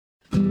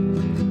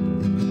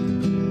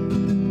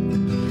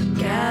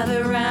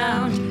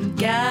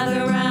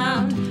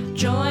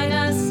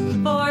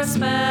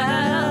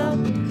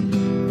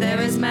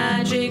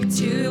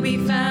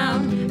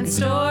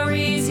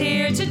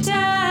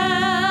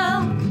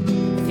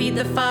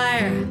the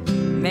fire,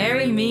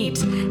 merry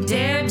meet,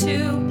 dare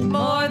to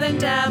more than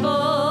dabble.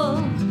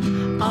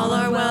 All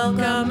are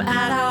welcome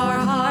at our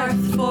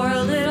hearth for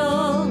a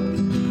little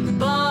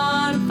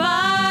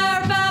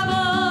bonfire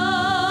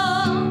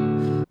babble.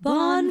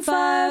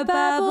 Bonfire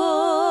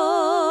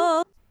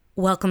babble.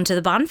 Welcome to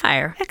the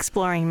bonfire.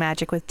 Exploring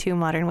magic with two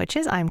modern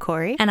witches. I'm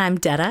Corey. And I'm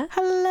Detta.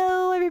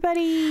 Hello,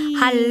 everybody.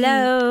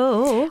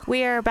 Hello.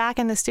 We are back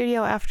in the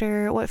studio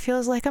after what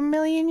feels like a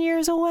million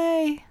years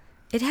away.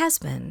 It has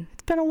been.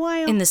 It's been a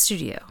while. In the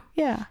studio.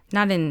 Yeah.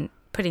 Not in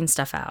putting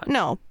stuff out.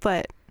 No,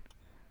 but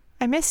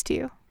I missed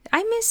you.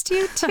 I missed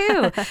you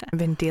too. I've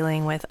been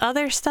dealing with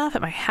other stuff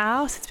at my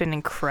house. It's been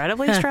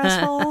incredibly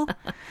stressful.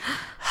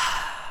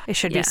 It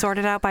should be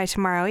sorted out by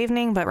tomorrow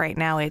evening, but right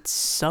now it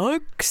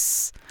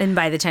sucks. And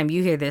by the time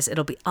you hear this,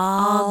 it'll be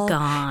all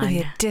gone. It'll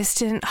be a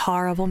distant,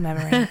 horrible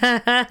memory.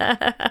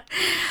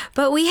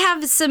 But we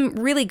have some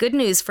really good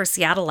news for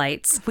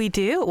Seattleites. We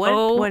do?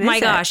 What is my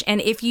it? gosh.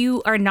 And if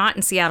you are not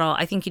in Seattle,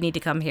 I think you need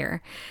to come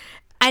here.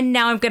 And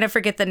now I'm going to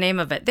forget the name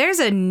of it. There's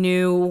a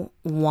new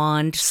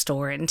wand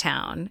store in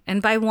town.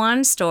 And by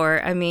wand store,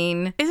 I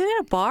mean... Isn't it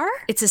a bar?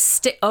 It's a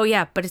stick. Oh,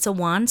 yeah, but it's a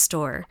wand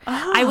store.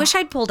 Oh. I wish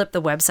I'd pulled up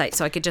the website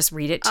so I could just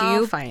read it to you.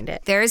 I'll find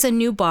it. There is a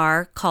new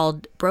bar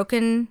called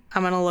Broken...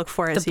 I'm going to look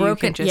for it so you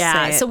can just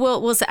say it. So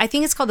we'll say, I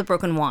think it's called the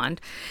Broken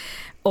Wand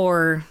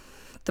or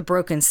the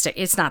Broken Stick.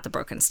 It's not the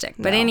Broken Stick.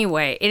 But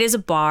anyway, it is a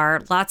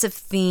bar. Lots of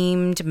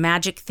themed,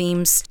 magic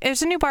themes.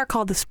 There's a new bar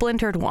called the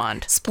Splintered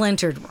Wand.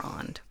 Splintered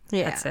Wand.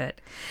 Yeah. That's it.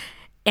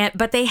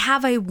 But they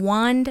have a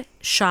wand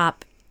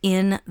shop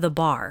in the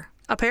bar.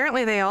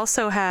 Apparently, they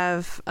also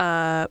have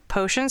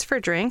potions for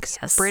drinks,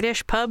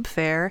 British pub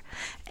fare,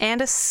 and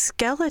a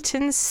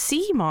skeleton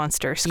sea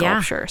monster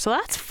sculpture. Yeah. So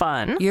that's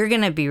fun. You're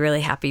going to be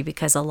really happy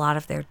because a lot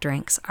of their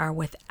drinks are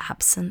with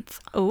absinthe.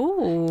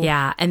 Ooh.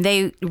 Yeah. And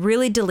they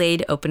really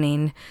delayed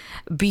opening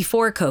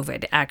before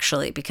COVID,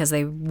 actually, because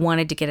they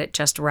wanted to get it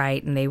just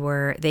right. And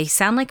they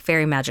sound like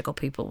very magical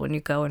people when you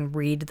go and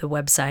read the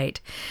website.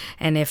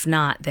 And if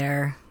not,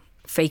 they're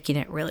faking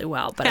it really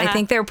well. But I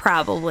think they're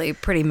probably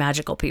pretty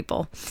magical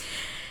people.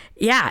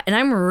 Yeah, and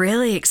I'm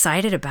really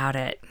excited about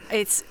it.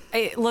 It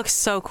looks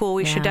so cool.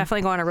 We should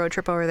definitely go on a road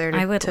trip over there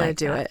to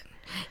do it.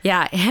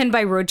 Yeah, and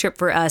by road trip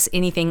for us,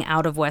 anything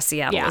out of West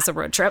Seattle is a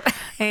road trip.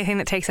 Anything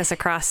that takes us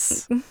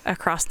across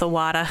the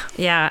water.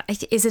 Yeah.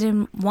 Is it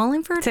in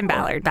Wallingford? It's in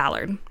Ballard.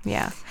 Ballard.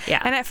 Yeah.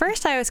 Yeah. And at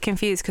first I was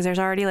confused because there's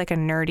already like a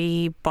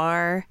nerdy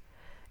bar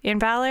in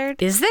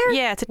Ballard. Is there?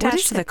 Yeah, it's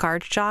attached to the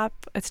card shop.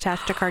 It's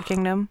attached to Card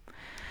Kingdom.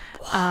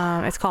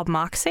 It's called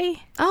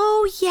Moxie.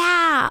 Oh,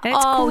 yeah. And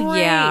it's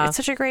great. Yeah. It's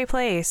such a great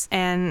place.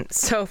 And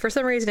so for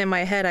some reason in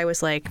my head, I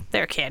was like,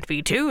 there can't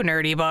be two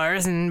nerdy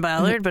bars in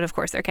Ballard, but of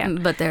course there can.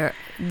 But they're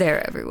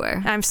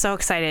everywhere. I'm so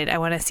excited. I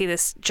want to see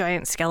this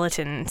giant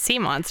skeleton sea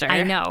monster.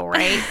 I know,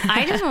 right?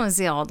 I just want to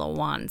see all the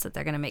wands that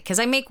they're going to make because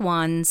I make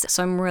wands,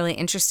 so I'm really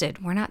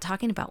interested. We're not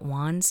talking about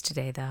wands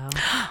today, though.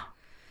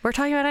 We're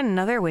talking about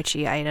another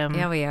witchy item.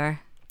 Yeah, we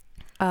are.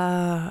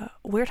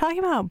 We're talking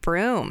about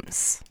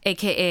brooms.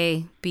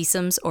 AKA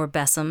besoms or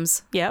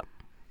besoms. Yep.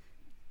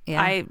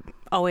 Yeah. I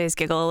always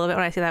giggle a little bit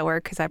when I see that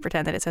word because I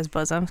pretend that it says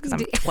bosoms because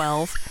I'm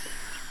 12.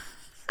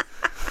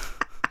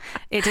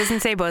 It doesn't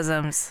say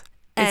bosoms.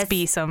 It's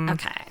besom.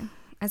 Okay.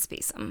 It's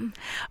besom.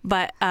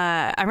 But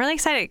I'm really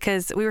excited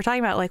because we were talking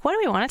about, like, what do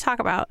we want to talk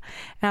about?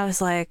 And I was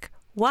like,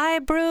 why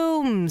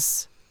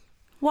brooms?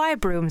 Why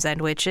brooms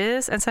and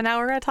witches? And so now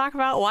we're going to talk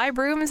about why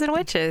brooms and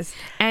witches.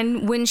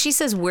 And when she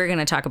says we're going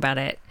to talk about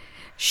it,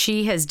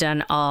 she has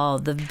done all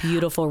the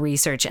beautiful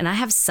research. And I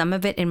have some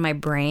of it in my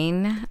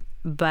brain,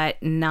 but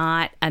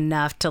not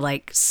enough to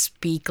like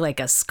speak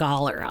like a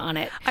scholar on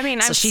it. I mean,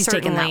 so she's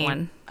taken that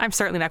one. I'm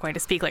certainly not going to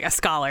speak like a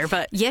scholar,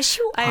 but yes,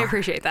 you are. I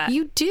appreciate that.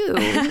 You do.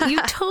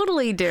 You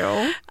totally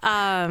do.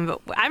 I'm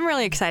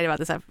really excited about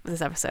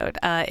this episode.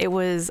 I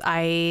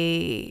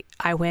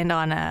went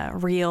on a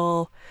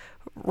real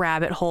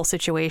rabbit hole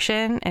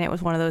situation, and it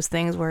was one of those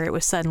things where it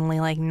was suddenly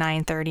like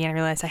 9:30 and I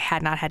realized I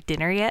had not had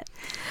dinner yet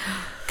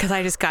because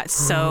I just got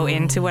so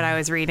into what I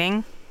was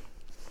reading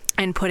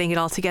and putting it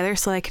all together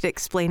so I could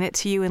explain it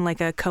to you in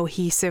like a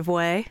cohesive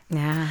way.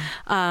 Yeah.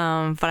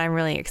 But I'm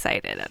really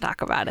excited to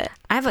talk about it.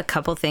 I have a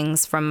couple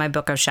things from my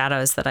Book of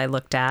Shadows that I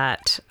looked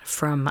at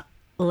from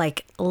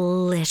like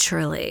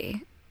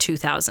literally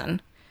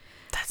 2000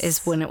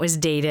 is when it was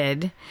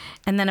dated.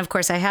 And then of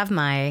course I have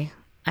my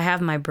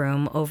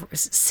broom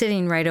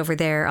sitting right over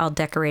there, all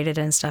decorated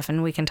and stuff,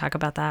 and we can talk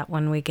about that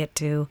when we get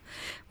to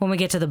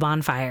the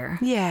bonfire.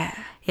 Yeah.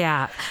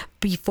 Yeah.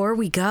 Before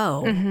we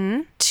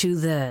go to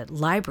the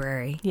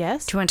library,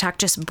 yes. Do you want to talk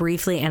just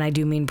briefly, and I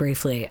do mean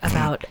briefly,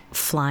 about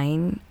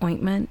flying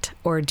ointment,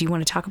 or do you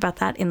want to talk about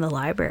that in the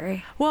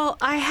library? Well,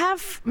 I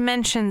have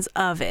mentions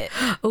of it.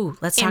 Oh,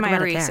 let's talk about it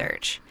there. In my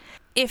research.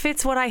 If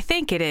it's what I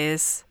think it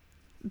is,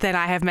 then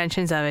I have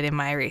mentions of it in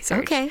my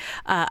research. Okay.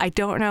 I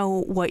don't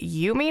know what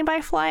you mean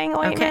by flying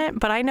ointment,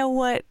 but I know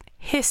what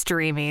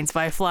history means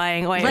by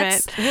flying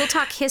ointment. We'll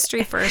talk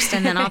history first,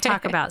 and then I'll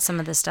talk about some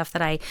of the stuff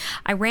that I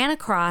ran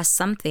across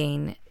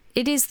something.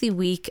 It is the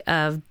week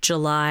of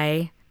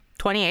July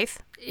 28th.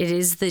 It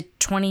is the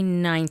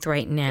 29th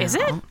right now. Is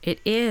it?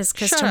 It is,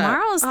 because Shut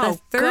tomorrow's up.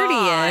 the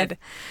 30th.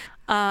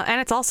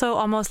 And it's also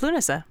almost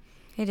Lunasa.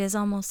 It is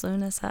almost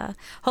Lunasa.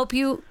 Hope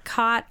you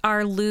caught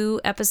our Lu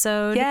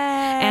episode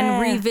Yeah.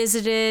 and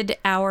revisited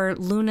our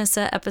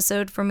Lunasa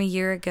episode from a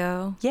year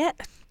ago. Yeah.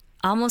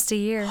 Almost a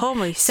year.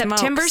 Holy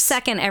September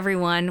smokes. 2nd,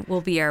 everyone,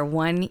 will be our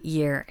 1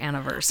 year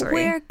anniversary.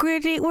 We're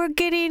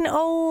getting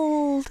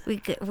old.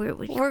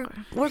 We're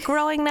We're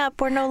growing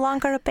up. We're no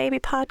longer a baby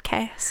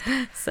podcast.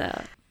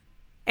 so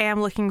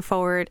Am looking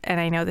forward, and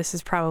I know this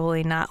is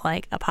probably not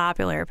like a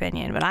popular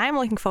opinion, but I'm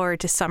looking forward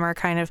to summer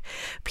kind of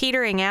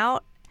petering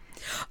out.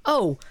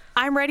 Oh,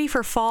 I'm ready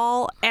for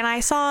fall, and I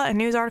saw a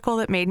news article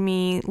that made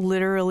me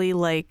literally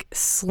like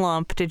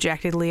slump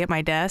dejectedly at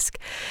my desk.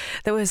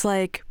 That was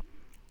like,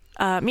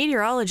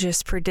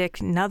 meteorologists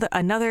predict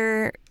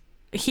another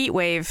heat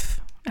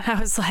wave. And I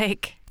was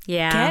like,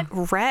 yeah.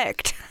 get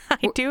wrecked. I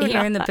do Here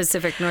not, in the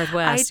Pacific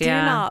Northwest, I do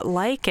not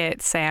like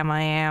it, Sam.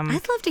 I am.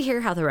 I'd love to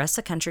hear how the rest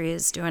of the country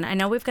is doing. I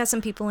know we've got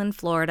some people in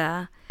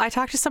Florida. I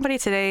talked to somebody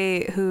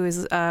today who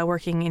is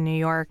working in New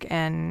York,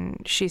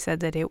 and she said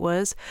that it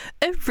was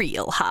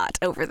real hot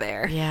over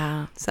there.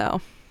 Yeah.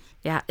 So,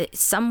 Yeah.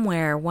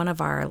 Somewhere, one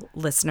of our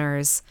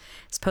listeners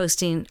is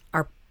posting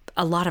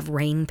a lot of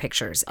rain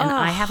pictures, and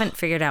I haven't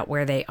figured out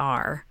where they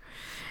are.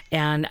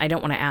 And I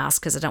don't want to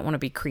ask because I don't want to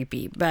be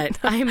creepy, but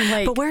I'm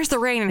like, but where's the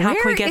rain and how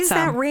can we get some?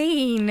 Where is that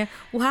rain?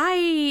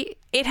 Why?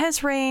 It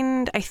has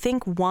rained, I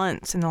think,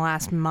 once in the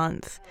last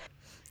month.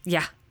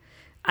 Yeah.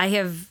 I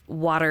have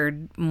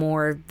watered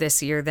more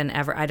this year than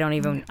ever. I don't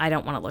want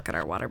to look at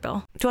our water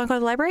bill. Do you want to go to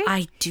the library?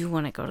 I do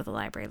want to go to the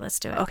library. Let's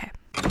do it. Okay.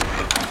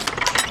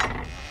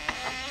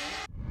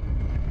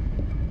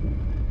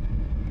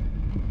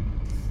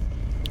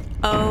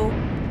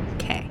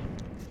 Okay.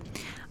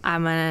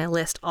 I'm going to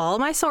list all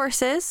my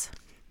sources,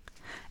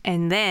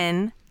 and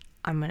then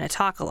I'm going to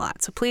talk a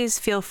lot. So please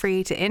feel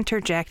free to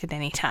interject at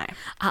any time.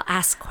 I'll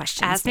ask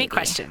questions. Ask me maybe.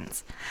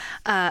 questions.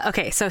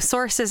 Okay, so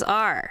sources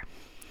are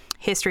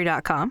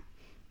history.com,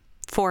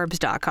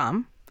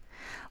 Forbes.com,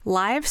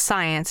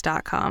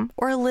 livescience.com,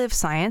 or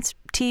livescience,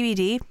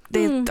 TBD.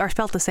 They are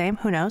spelled the same.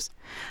 Who knows?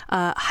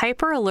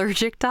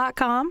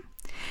 Hyperallergic.com,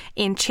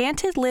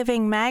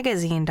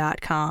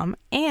 enchantedlivingmagazine.com,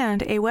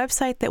 and a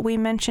website that we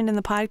mentioned in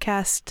the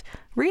podcast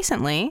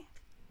recently,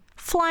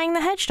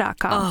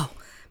 flyingthehedge.com. Oh,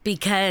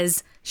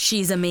 because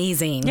she's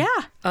amazing. Yeah.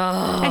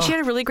 Oh. And she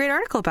had a really great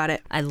article about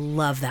it. I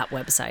love that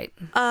website.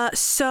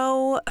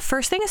 So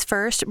first thing is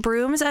first,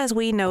 brooms as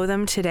we know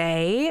them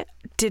today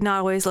did not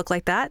always look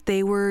like that.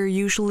 They were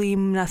usually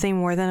nothing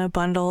more than a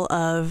bundle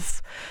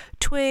of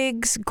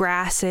twigs,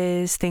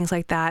 grasses, things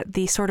like that.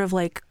 The sort of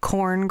like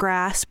corn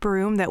grass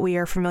broom that we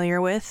are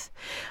familiar with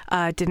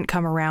didn't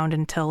come around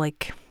until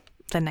like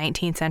the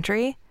 19th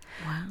century.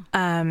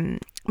 Wow.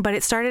 But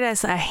it started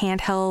as a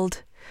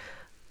handheld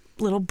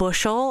little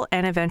bushel,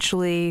 and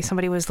eventually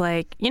somebody was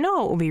like, you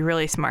know what would be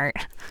really smart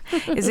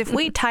is if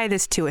we tie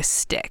this to a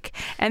stick.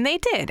 And they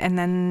did, and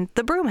then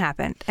the broom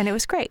happened, and it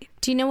was great.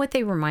 Do you know what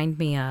they remind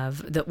me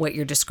of? That what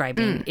you're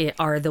describing it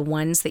are the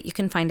ones that you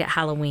can find at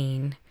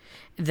Halloween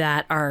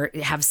that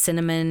have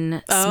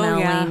cinnamon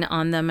smelling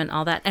on them and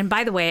all that. And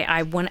by the way,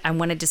 I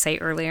wanted to say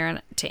earlier,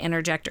 to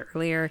interject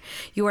earlier,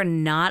 you are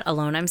not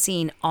alone. I'm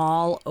seeing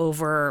all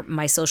over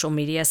my social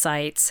media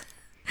sites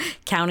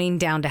counting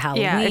down to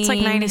Halloween. Yeah, it's like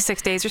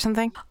 96 days or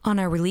something. On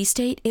our release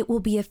date, it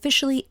will be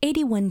officially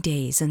 81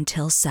 days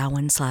until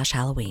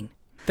Samhain/Halloween.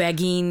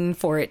 Begging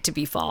for it to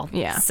be fall.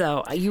 Yeah.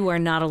 So you are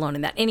not alone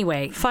in that.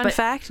 Anyway. Fun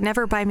fact,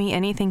 never buy me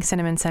anything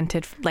cinnamon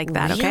scented like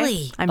that, okay?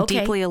 Really? I'm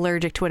Okay. deeply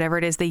allergic to whatever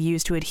it is they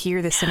use to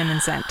adhere the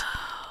cinnamon scent.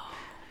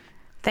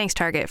 Thanks,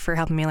 Target, for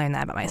helping me learn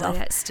that about myself. Oh,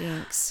 that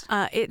stinks.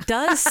 It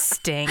does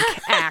stink,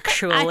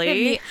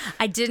 actually.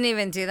 I didn't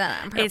even do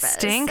that on purpose. It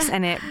stinks,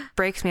 and it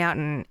breaks me out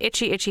in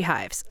itchy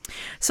hives.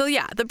 So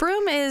yeah, the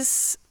broom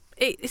it's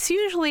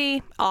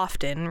usually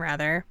often,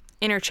 rather,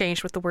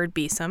 interchanged with the word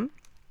besom,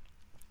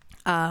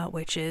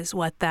 which is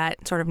what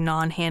that sort of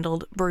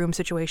non-handled broom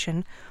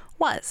situation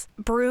was.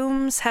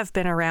 Brooms have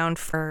been around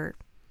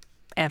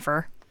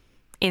forever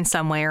in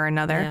some way or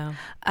another.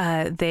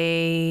 Yeah.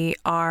 They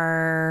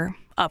are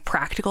a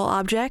practical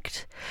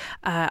object,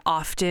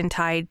 often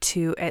tied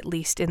to, at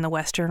least in the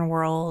Western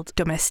world,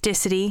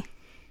 domesticity,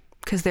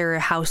 because they're a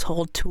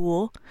household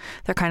tool.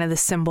 They're kind of the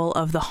symbol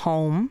of the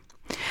home.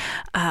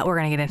 We're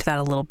going to get into that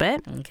a little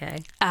bit. Okay.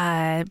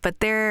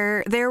 But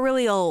they're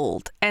really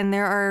old, and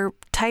there are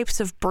types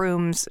of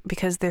brooms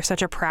because they're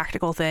such a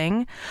practical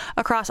thing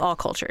across all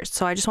cultures.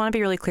 So I just want to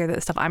be really clear that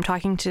the stuff I'm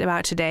talking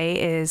about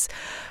today is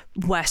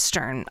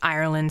Western,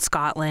 Ireland,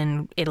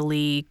 Scotland,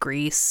 Italy,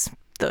 Greece,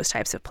 those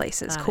types of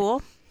places.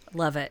 Cool?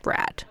 Love it.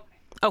 Rad.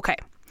 Okay.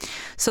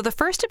 So the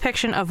first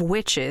depiction of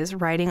witches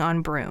riding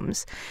on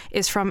brooms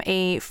is from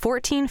a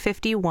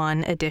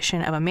 1451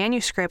 edition of a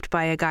manuscript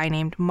by a guy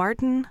named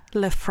Martin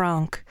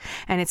Lefranc,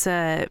 and it's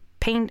a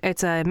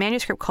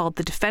manuscript called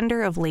The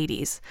Defender of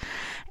Ladies,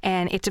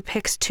 and it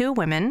depicts two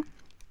women,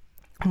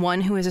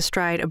 one who is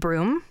astride a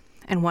broom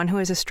and one who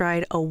is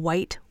astride a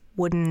white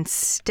wooden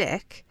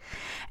stick,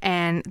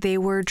 and they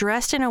were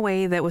dressed in a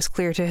way that was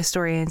clear to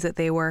historians that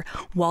they were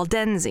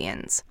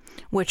Waldensians,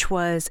 which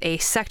was a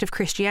sect of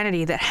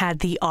Christianity that had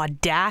the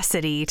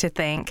audacity to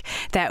think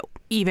that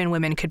even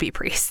women could be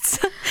priests.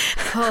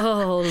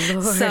 Oh,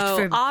 Lord So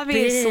forbid.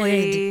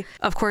 obviously,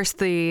 of course,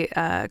 the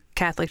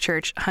Catholic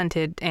Church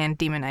hunted and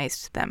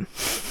demonized them.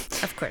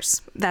 Of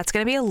course. That's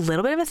going to be a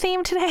little bit of a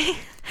theme today.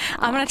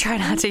 I'm going to try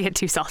not to get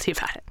too salty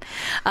about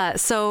it.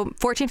 So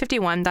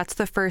 1451, that's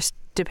the first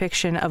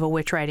depiction of a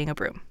witch riding a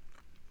broom.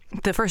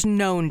 The first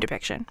known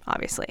depiction,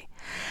 obviously.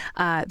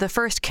 The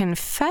first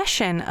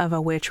confession of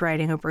a witch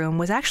riding a broom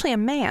was actually a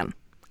man.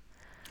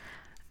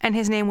 And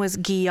his name was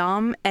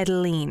Guillaume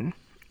Edeline.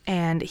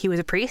 And he was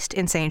a priest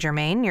in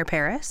Saint-Germain near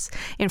Paris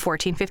in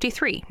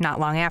 1453, not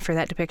long after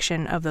that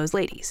depiction of those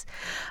ladies.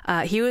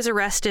 He was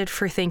arrested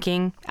for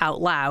thinking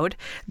out loud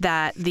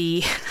that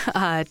the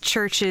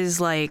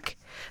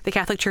the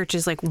Catholic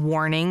Church's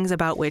warnings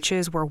about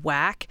witches were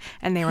whack,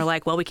 and they were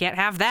like, well, we can't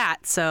have that.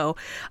 So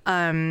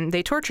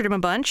they tortured him a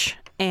bunch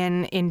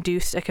and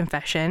induced a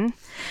confession,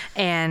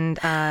 and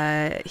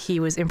he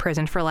was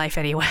imprisoned for life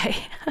anyway.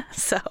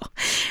 So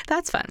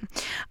that's fun.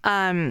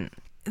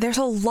 There's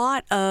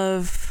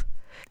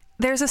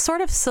a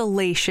sort of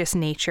salacious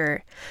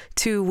nature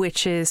to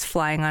witches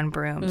flying on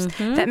brooms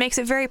that makes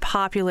it very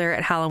popular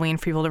at Halloween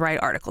for people to write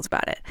articles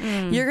about it.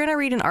 You're going to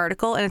read an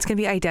article and it's going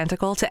to be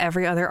identical to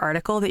every other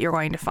article that you're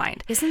going to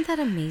find. Isn't that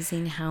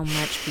amazing how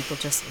much people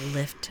just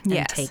lift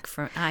and take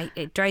from?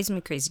 It drives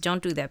me crazy.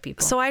 Don't do that,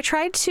 people. So I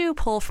tried to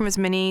pull from as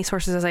many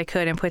sources as I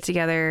could and put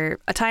together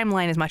a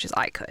timeline as much as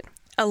I could.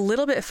 A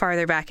little bit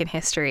farther back in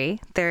history,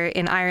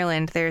 in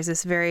Ireland, there's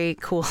this very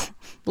cool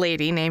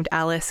lady named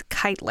Alice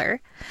Keitler.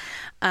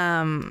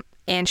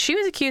 And she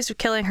was accused of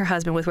killing her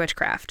husband with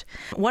witchcraft.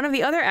 One of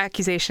the other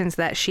accusations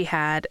that she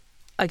had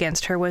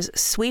against her was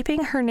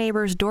sweeping her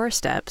neighbors'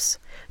 doorsteps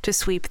to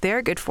sweep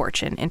their good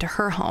fortune into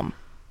her home,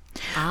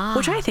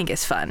 which I think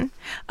is fun.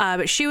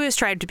 But she was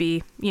tried to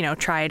be,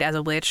 tried as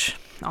a witch,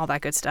 all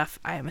that good stuff.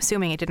 I am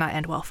assuming it did not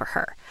end well for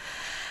her.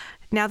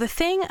 Now, the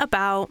thing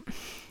about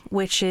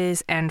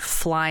witches and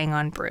flying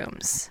on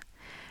brooms,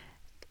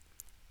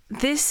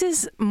 this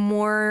is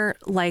more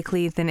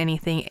likely than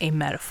anything a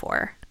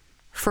metaphor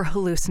for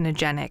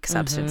hallucinogenic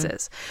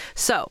substances.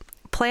 So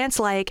plants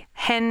like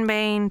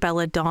henbane,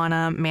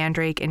 belladonna,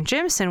 mandrake, and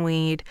jimson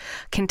weed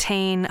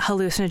contain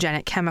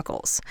hallucinogenic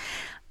chemicals.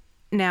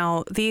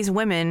 Now, these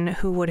women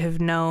who would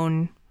have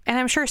known, and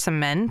I'm sure some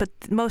men, but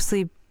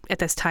mostly at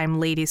this time,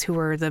 ladies who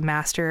were the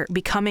master,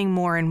 becoming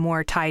more and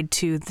more tied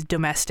to the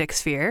domestic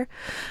sphere.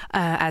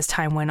 As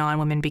time went on,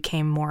 women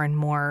became more and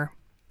more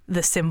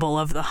the symbol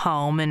of the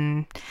home,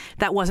 and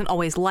that wasn't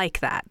always like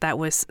that. That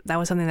was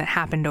something that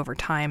happened over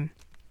time.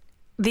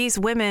 These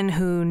women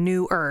who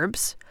knew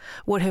herbs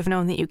would have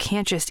known that you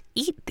can't just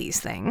eat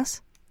these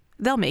things.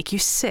 They'll make you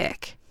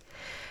sick.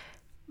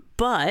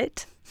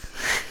 But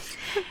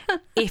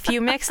if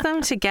you mix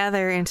them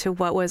together into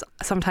what was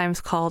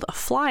sometimes called a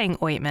flying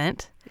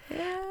ointment,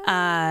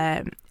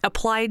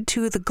 applied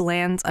to the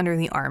glands under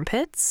the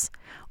armpits,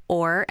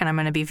 or, and I'm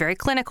going to be very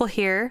clinical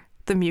here,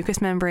 the mucous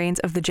membranes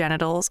of the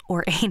genitals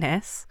or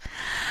anus.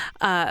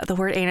 The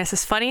word anus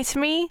is funny to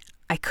me.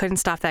 I couldn't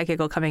stop that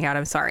giggle coming out.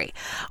 I'm sorry.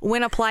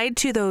 When applied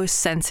to those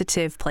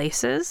sensitive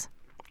places,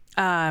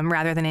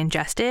 rather than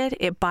ingested,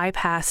 it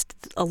bypassed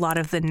a lot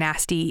of the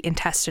nasty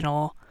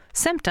intestinal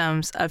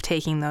symptoms of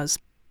taking those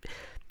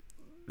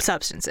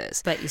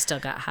substances. But you still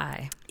got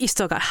high. You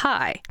still got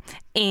high.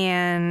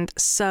 And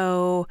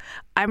so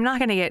I'm not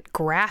going to get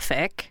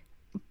graphic,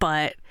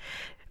 but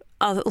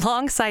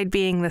alongside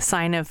being the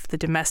sign of the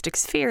domestic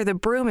sphere, the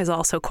broom is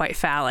also quite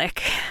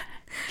phallic.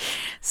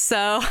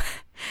 So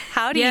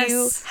how do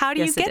you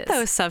get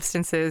those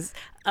substances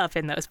up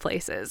in those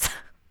places?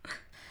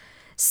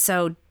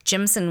 So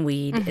jimson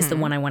weed is the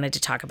one I wanted to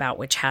talk about,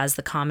 which has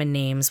the common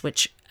names,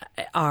 which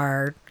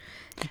are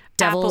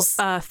devil's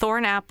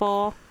thorn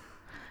apple,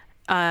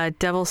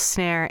 devil's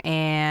snare,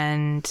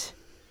 and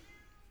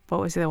what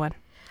was the other one?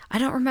 I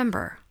don't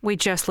remember. We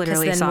just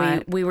literally saw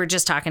it. We were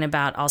just talking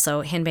about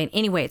also henbane.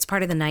 Anyway, it's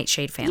part of the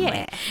nightshade family.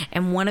 Yeah.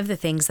 And one of the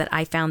things that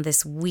I found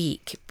this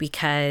week,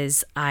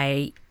 because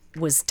I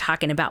was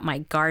talking about my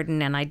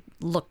garden and I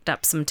looked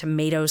up some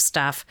tomato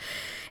stuff,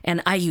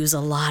 and I use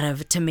a lot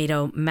of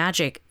tomato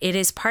magic. It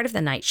is part of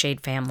the nightshade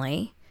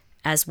family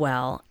as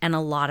well, and a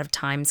lot of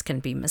times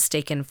can be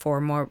mistaken for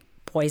more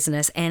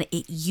poisonous. And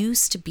it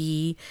used to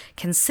be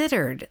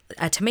considered,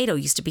 a tomato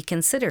used to be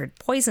considered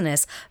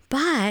poisonous,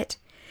 but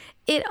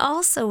it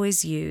also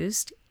is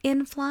used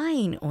in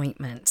flying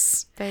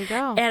ointments. There you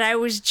go. And I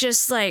was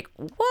just like,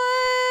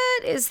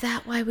 what? Is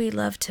that why we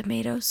love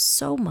tomatoes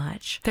so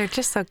much? They're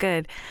just so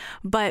good.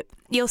 But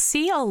you'll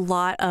see a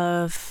lot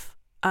of,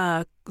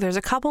 there's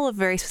a couple of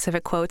very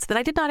specific quotes that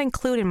I did not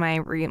include in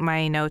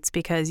my notes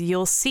because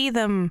you'll see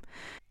them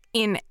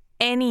in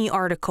any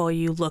article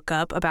you look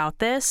up about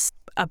this,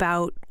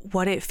 about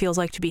what it feels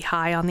like to be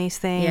high on these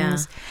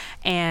things.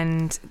 Yeah.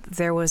 And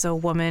there was a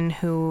woman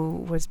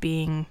who was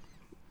being,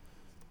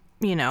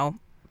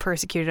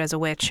 persecuted as a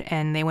witch,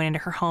 and they went into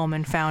her home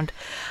and found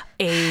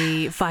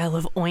a vial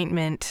of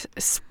ointment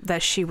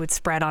that she would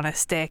spread on a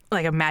stick,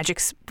 like a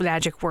magic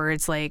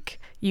words like,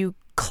 you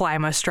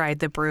climb astride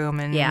the broom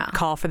and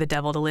call for the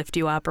devil to lift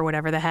you up, or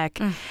whatever the heck.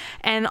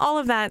 And all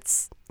of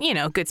that's,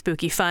 good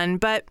spooky fun.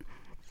 But,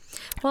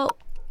 well,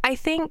 I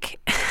think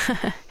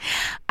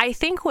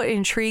what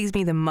intrigues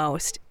me the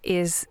most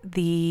is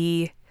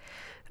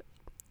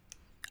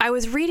I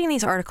was reading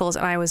these articles,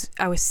 and I was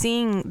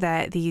seeing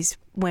that these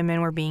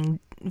women were being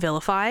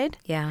vilified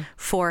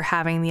for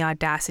having the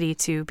audacity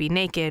to be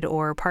naked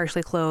or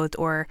partially clothed,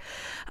 or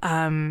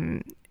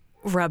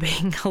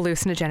rubbing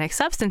hallucinogenic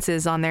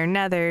substances on their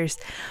nethers.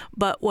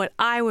 But what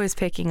I was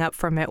picking up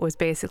from it was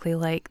basically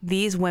like,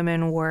 these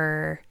women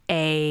were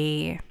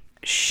a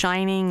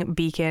shining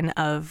beacon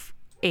of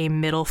a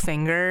middle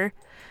finger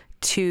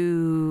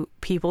to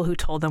people who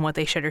told them what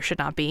they should or should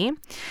not be,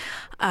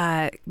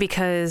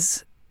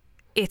 because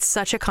it's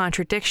such a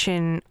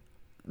contradiction,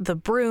 the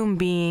broom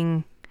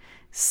being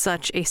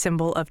such a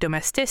symbol of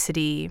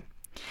domesticity.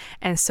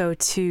 And so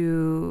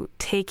to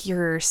take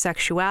your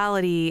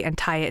sexuality and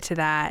tie it to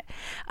that,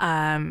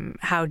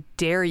 how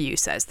dare you,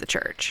 says the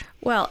church.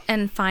 Well,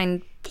 and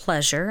find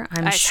pleasure,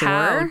 I'm sure.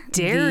 How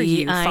dare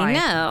you I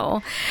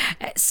know.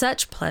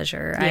 Such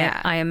pleasure,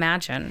 I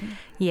imagine.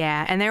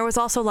 Yeah, and there was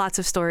also lots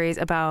of stories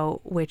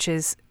about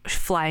witches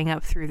flying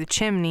up through the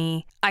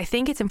chimney. I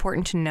think it's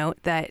important to note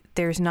that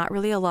there's not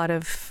really a lot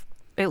of,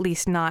 at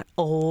least not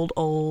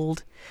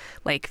old,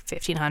 like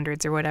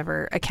 1500s or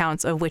whatever,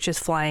 accounts of witches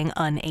flying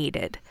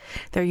unaided.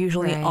 They're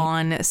usually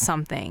on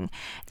something.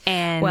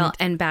 And well,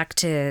 and back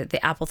to the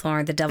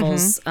applethorn, the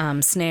devil's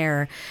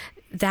snare,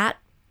 that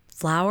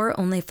flower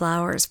only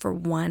flowers for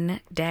one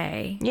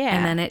day. Yeah.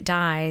 And then it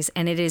dies,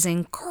 and it is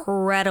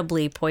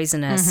incredibly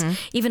poisonous.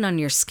 Even on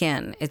your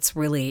skin,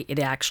 it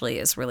actually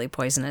is really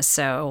poisonous.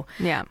 So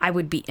I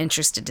would be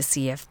interested to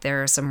see if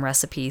there are some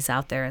recipes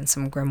out there and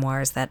some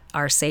grimoires that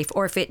are safe,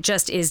 or if it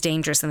just is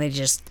dangerous and they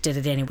just did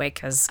it anyway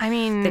because they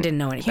didn't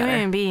know any better.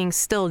 Human beings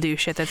still do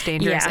shit that's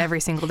dangerous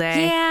every single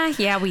day.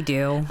 Yeah, we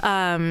do.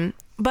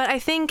 But I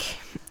think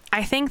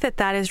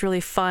that is really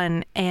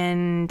fun,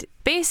 and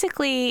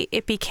basically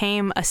it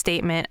became a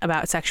statement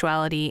about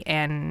sexuality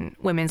and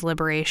women's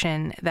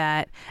liberation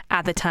that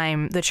at the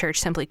time the church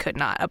simply could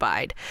not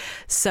abide.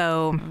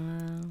 So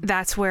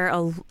that's where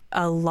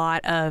a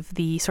lot of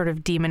the sort of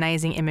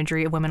demonizing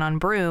imagery of women on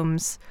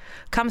brooms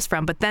comes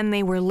from. But then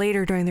they were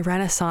later, during the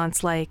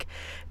Renaissance, like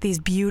these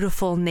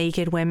beautiful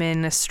naked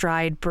women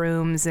astride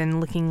brooms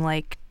and looking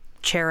like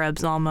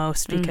cherubs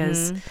almost,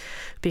 because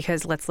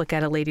let's look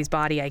at a lady's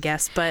body, I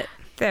guess. But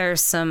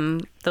there's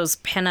those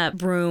pinup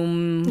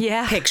broom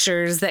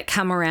pictures that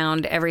come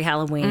around every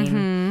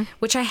Halloween,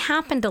 which I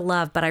happen to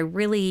love, but I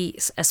really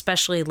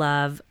especially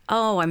love,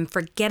 I'm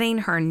forgetting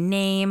her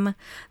name,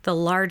 the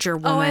larger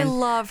woman. Oh, I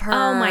love her.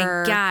 Oh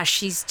my gosh,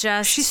 she's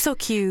so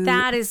cute.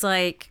 That is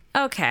like,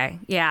 okay,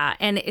 yeah,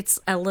 and it's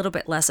a little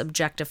bit less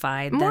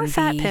objectified. More than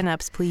fat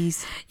pinups,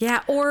 please.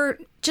 Yeah, or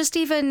just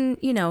even,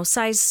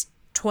 size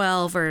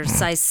 12 or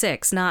size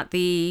 6, not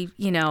the,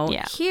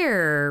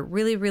 here,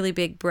 really, really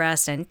big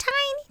breast and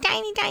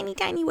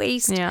tiny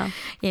waist. Yeah.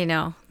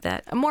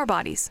 That. More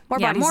bodies. More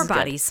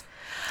bodies.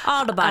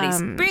 All the bodies.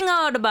 Bring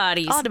all the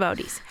bodies. All the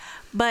bodies.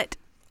 But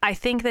I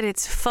think that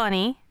it's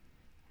funny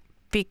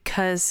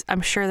because I'm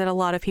sure that a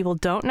lot of people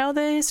don't know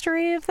the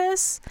history of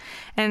this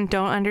and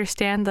don't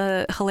understand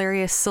the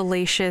hilarious,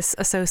 salacious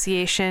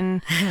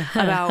association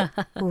about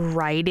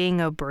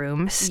riding a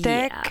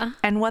broomstick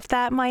and what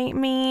that might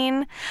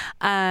mean.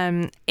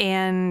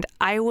 And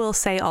I will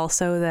say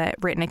also that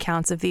written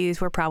accounts of these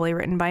were probably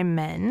written by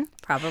men.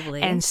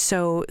 Probably. And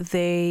so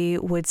they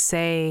would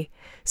say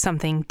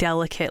something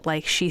delicate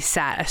like, she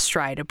sat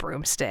astride a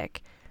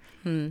broomstick.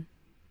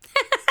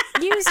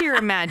 Use your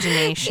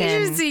imagination.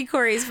 You should see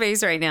Corey's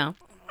face right now.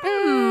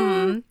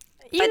 Did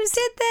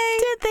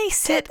they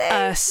sit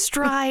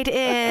astride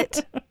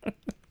it?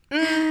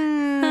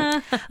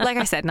 Like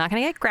I said, not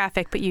going to get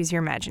graphic, but use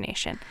your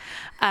imagination.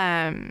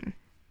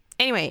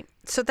 Anyway,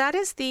 so that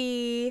is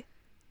the...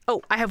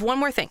 Oh, I have one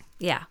more thing.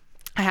 Yeah.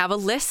 I have a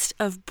list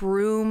of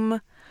broom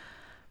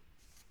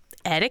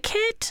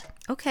etiquette,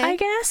 I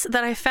guess,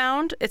 that I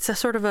found. It's a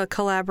sort of a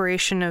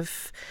collaboration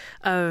of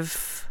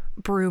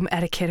broom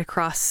etiquette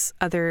across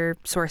other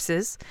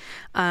sources.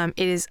 It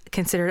is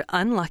considered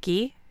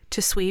unlucky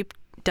to sweep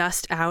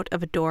dust out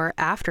of a door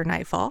after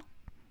nightfall.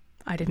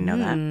 I didn't know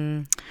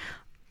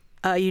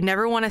that. You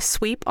never want to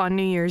sweep on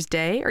New Year's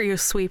Day, or you'll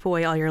sweep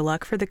away all your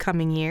luck for the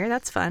coming year.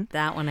 That's fun.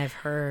 That one I've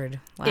heard.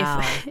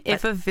 Wow.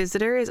 If a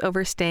visitor is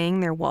overstaying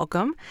their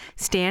welcome,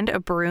 stand a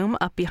broom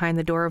up behind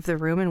the door of the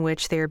room in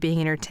which they are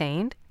being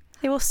entertained.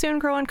 They will soon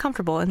grow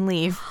uncomfortable and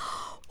leave.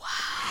 Wow.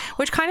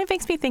 Which kind of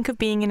makes me think of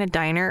being in a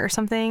diner or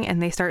something,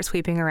 and they start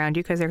sweeping around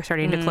you because they're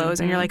starting to close,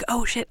 and you're like,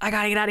 oh shit, I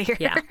gotta get out of here.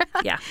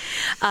 Yeah.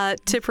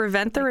 To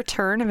prevent the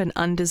return of an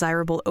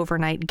undesirable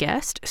overnight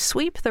guest,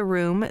 sweep the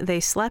room they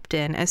slept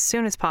in as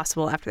soon as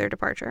possible after their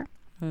departure.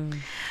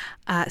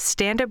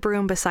 Stand a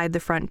broom beside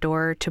the front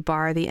door to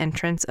bar the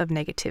entrance of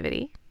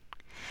negativity.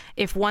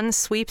 If one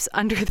sweeps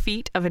under the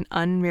feet of an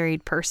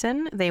unmarried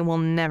person, they will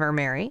never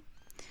marry.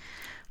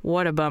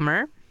 What a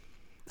bummer,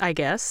 I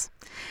guess.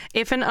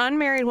 If an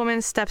unmarried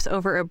woman steps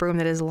over a broom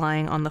that is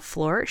lying on the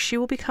floor, she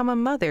will become a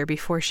mother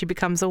before she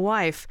becomes a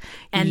wife.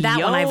 And that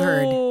one I've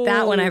heard.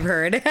 That one I've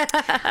heard.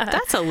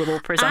 That's a little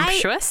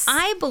presumptuous.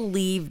 I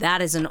believe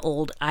that is an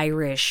old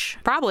Irish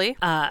Probably.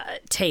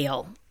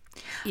 tale.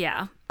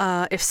 Yeah.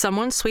 If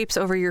someone sweeps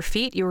over your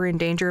feet, you are in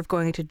danger of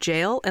going to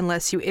jail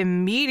unless you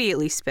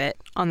immediately spit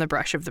on the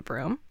brush of the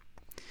broom,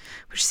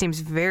 which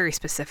seems very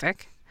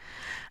specific.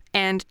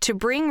 And to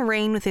bring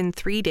rain within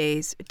 3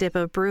 days, dip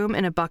a broom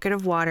in a bucket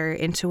of water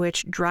into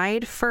which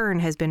dried fern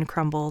has been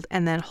crumbled,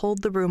 and then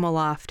hold the broom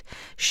aloft,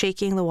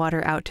 shaking the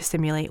water out to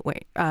simulate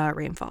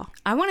rainfall.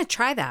 I want to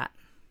try that.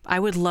 I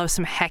would love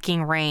some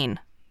hecking rain.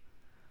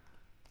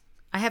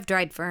 I have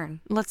dried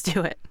fern. Let's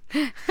do it.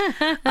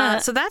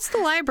 So that's the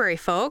library,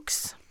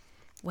 folks.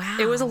 Wow.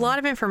 It was a lot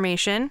of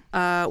information.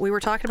 We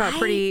were talking about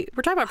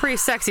pretty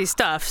sexy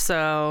stuff.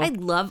 So I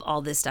love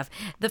all this stuff.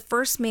 The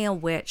first male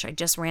witch, I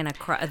just ran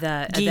across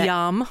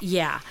Guillaume.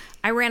 Yeah,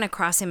 I ran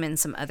across him in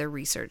some other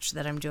research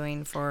that I'm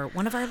doing for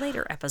one of our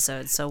later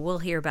episodes. So we'll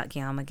hear about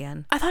Guillaume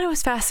again. I thought it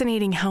was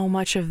fascinating how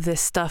much of this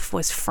stuff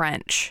was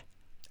French.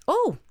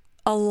 Oh,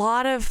 A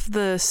lot of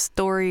the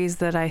stories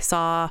that I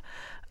saw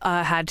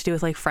had to do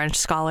with like French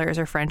scholars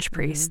or French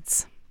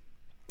priests.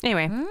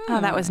 Anyway,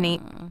 that was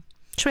neat.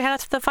 Should we head out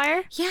to the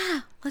fire?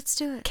 yeah. Let's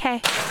do it.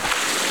 Okay.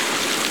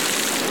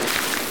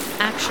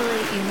 Actually,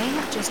 you may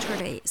have just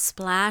heard a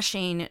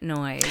splashing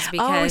noise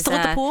because Oh, we still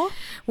at the pool?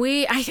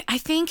 I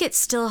think it's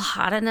still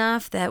hot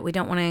enough that we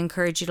don't want to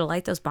encourage you to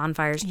light those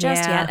bonfires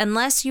just Yeah. yet,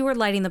 unless you were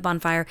lighting the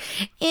bonfire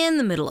in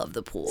the middle of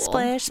the pool.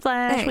 Splash,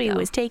 splash. There you We go.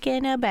 was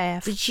taking a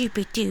bath.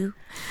 Ba-doo.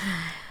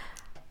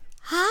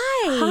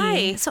 Hi.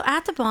 Hi. So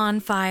at the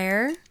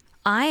bonfire,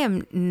 I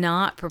am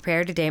not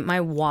prepared today.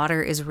 My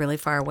water is really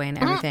far away and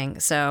everything.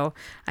 So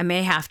I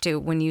may have to,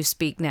 when you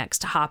speak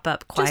next, hop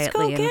up Just go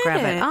quietly and get grab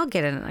it. it. I'll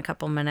get it in a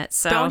couple minutes.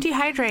 So Don't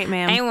dehydrate,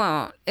 ma'am. I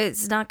won't.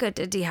 It's not good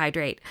to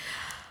dehydrate.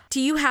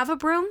 Do you have a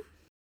broom?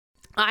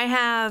 I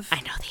have. I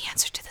know the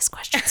answer to this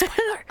question.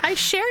 Spoiler. I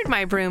shared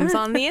my brooms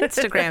on the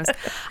Instagrams.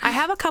 I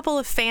have a couple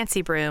of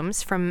fancy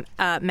brooms from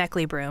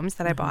Meckley Brooms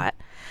that I bought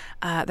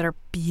that are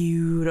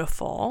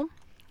beautiful.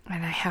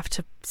 And I have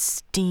to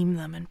steam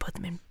them and put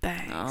them in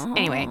bags. Oh.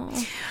 Anyway,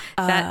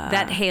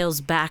 that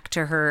hails back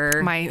to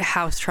her. my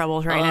house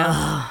troubles right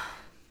now.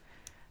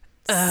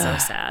 So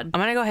sad. I'm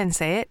going to go ahead and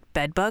say it.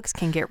 Bed bugs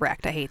can get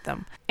wrecked. I hate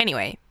them.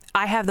 Anyway,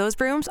 I have those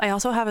brooms. I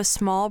also have a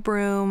small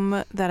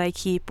broom that I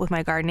keep with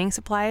my gardening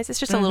supplies. It's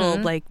just a little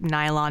like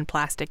nylon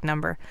plastic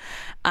number.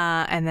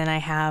 And then I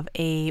have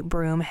a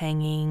broom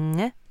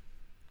hanging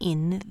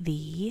in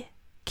the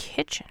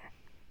kitchen.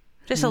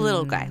 Just a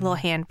little guy, little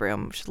hand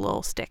broom, just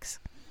little sticks.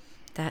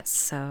 That's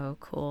so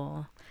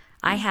cool.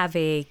 I have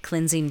a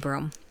cleansing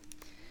broom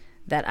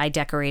that I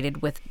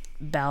decorated with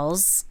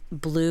bells,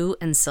 blue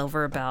and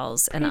silver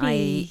bells, and I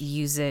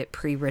use it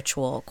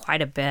pre-ritual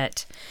quite a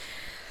bit.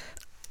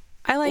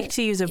 I like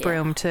to use a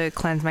broom to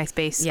cleanse my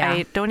space. Yeah.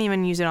 I don't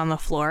even use it on the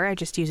floor. I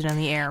just use it on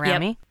the air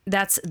around me.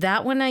 That's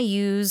that one I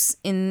use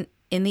in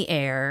the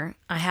air.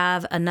 I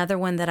have another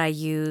one that I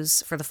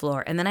use for the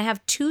floor, and then I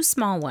have two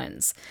small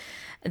ones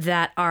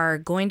that are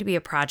going to be a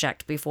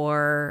project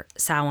before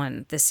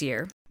Samhain this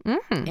year.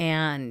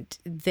 And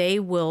they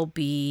will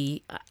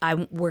be,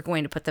 we're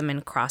going to put them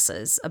in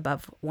crosses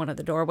above one of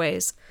the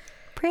doorways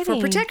Pretty. for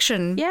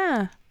protection.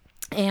 Yeah.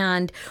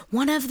 And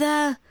one of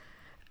the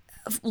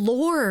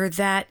lore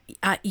that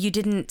you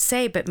didn't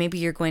say, but maybe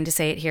you're going to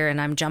say it here, and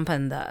I'm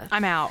jumping the...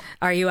 I'm out.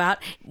 Are you out?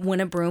 When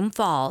a broom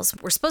falls,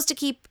 we're supposed to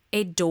keep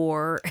a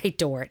door.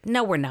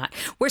 No, we're not.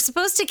 We're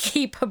supposed to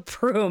keep a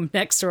broom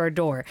next to our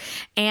door.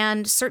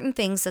 And certain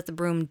things that the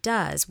broom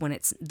does when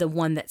it's the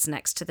one that's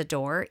next to the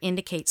door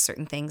indicates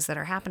certain things that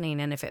are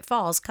happening. And if it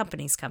falls,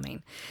 company's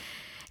coming.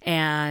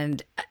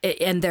 And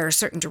there are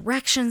certain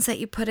directions that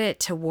you put it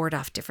to ward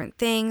off different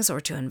things or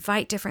to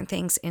invite different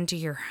things into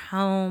your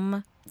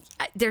home.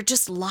 There are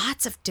just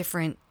lots of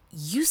different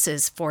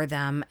uses for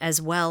them,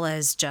 as well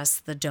as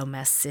just the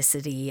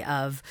domesticity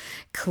of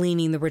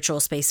cleaning the ritual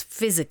space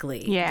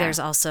physically. Yeah. There's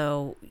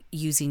also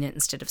using it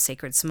instead of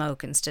sacred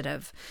smoke, instead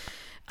of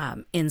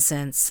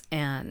incense.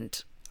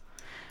 And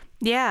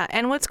Yeah,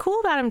 and what's cool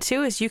about them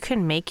too is you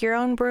can make your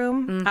own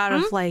broom out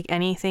of like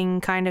anything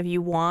kind of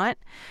you want.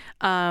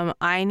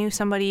 I knew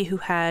somebody who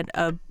had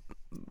a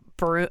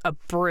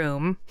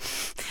broom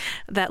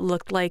that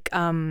looked like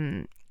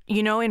in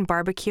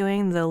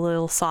barbecuing, the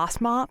little sauce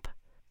mop.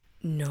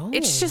 no,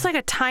 It's just like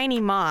a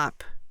tiny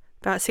mop,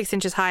 about 6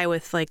 inches high,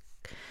 with like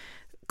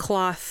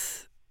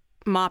cloth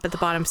mop at the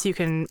bottom so you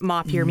can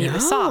mop your meat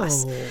with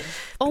sauce.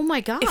 Oh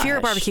my gosh. If you're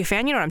a barbecue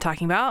fan, you know what I'm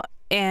talking about.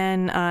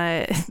 And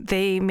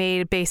they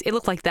made a base. It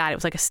looked like that. It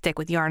was like a stick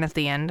with yarn at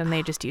the end, and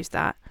they just used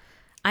that.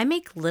 I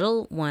make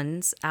little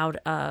ones out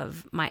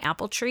of my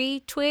apple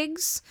tree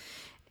twigs,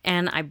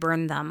 and I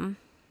burn them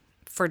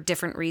for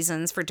different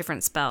reasons, for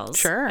different spells.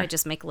 Sure. I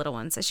just make little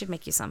ones. I should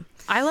make you some.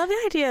 I love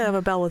the idea of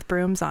a bell with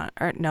brooms on,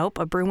 or nope,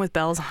 a broom with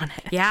bells on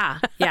it. Yeah.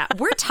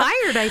 We're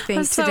tired, I think,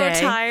 I'm so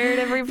today. tired,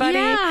 everybody.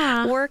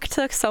 Yeah. Work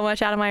took so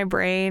much out of my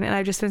brain, and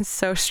I've just been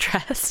so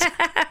stressed.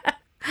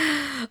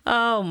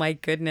 Oh, my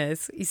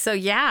goodness. So,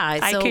 yeah.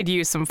 I could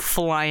use some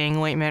flying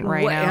ointment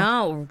right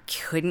now. Oh,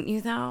 couldn't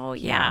you, though?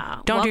 Yeah.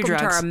 Don't do Welcome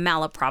drugs. to our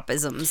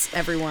malapropisms,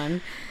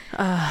 everyone.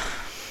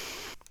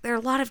 There are a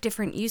lot of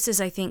different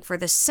uses, I think, for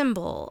the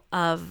symbol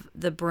of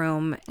the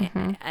broom.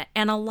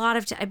 And a lot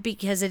of,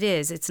 because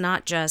it's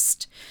not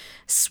just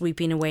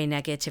sweeping away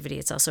negativity.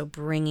 It's also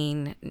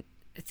bringing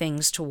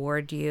things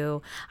toward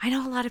you. I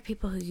know a lot of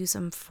people who use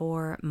them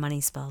for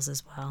money spells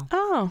as well.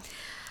 Oh,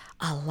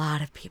 A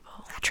lot of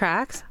people.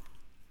 tracks.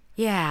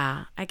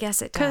 Yeah, I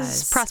guess it Because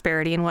does.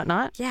 prosperity and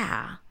whatnot.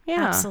 Yeah,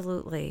 Yeah.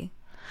 absolutely.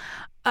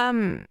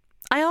 I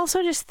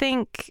also just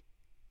think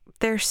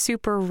they're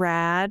super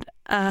rad.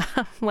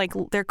 Like,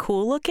 they're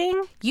cool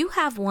looking. You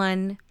have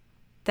one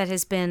that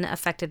has been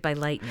affected by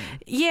lightning.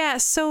 Yeah,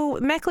 so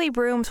Meckley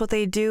brooms, what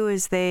they do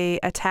is they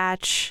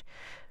attach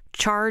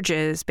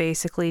charges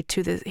basically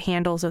to the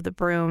handles of the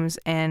brooms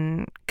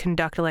and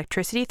conduct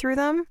electricity through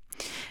them.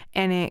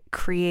 And it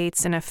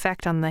creates an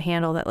effect on the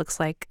handle that looks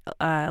like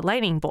a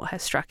lightning bolt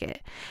has struck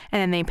it.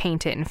 And then they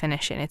paint it and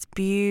finish it. It's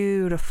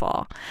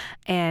beautiful.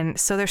 And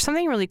so there's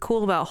something really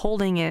cool about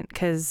holding it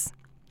because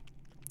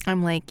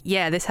I'm like,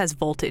 yeah, this has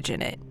voltage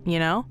in it, you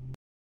know?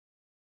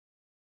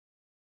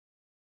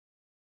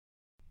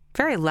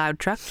 Very loud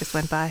truck just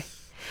went by.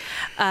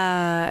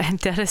 And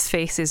Detta's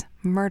face is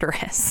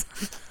murderous.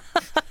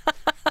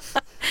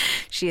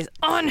 She is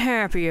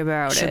unhappy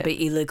about it. Should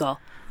be illegal.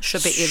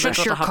 Should be illegal Shush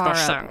to your have car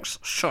those up. things.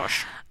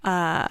 Shush.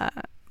 But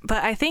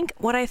I think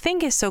what I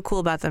think is so cool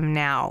about them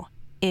now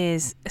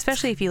is,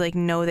 especially if you like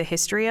know the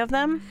history of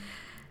them,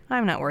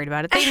 I'm not worried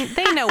about it.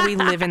 They know we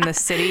live in the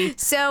city.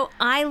 So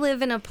I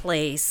live in a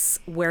place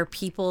where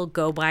people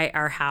go by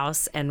our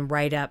house and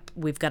right up,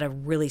 we've got a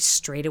really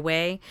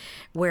straightaway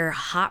where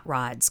hot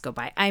rods go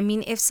by. I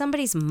mean, if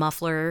somebody's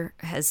muffler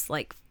has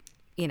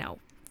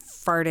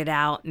farted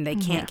out and they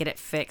can't get it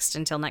fixed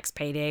until next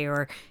payday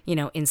or,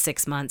 in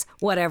 6 months,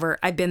 whatever.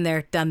 I've been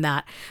there, done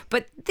that.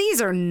 But these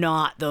are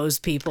not those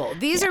people.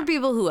 These are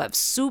people who have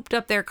souped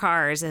up their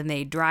cars and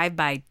they drive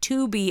by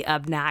to be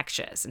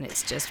obnoxious. And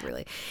it's just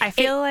really, I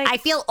feel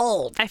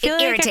old. I feel It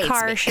like a irritates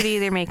car me. should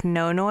either make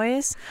no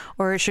noise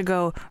or it should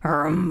go.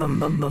 I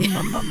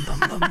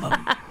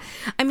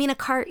mean, a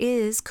car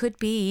could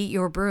be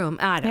your broom.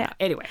 I don't know.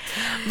 Anyway.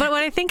 But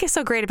what I think is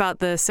so great about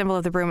the symbol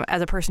of the broom,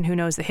 as a person who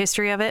knows the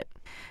history of it,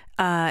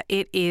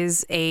 it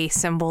is a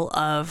symbol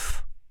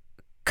of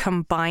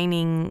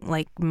combining,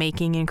 like,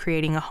 making and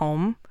creating a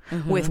home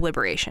with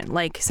liberation.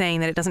 Like, saying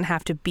that it doesn't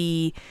have to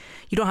be,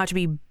 you don't have to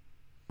be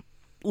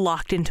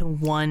locked into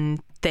one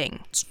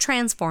thing. It's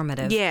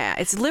transformative. Yeah,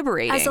 it's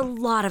liberating. As a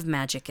lot of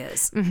magic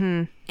is.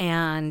 Mm-hmm.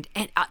 And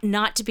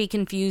not to be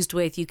confused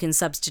with, you can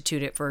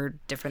substitute it for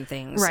different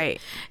things.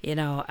 Right.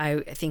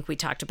 I think we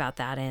talked about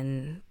that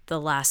in the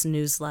last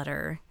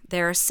newsletter.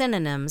 There are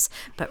synonyms,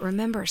 but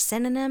remember,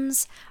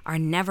 synonyms are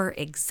never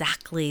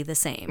exactly the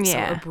same.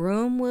 Yeah. So a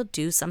broom will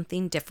do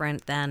something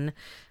different than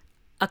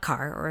a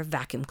car or a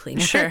vacuum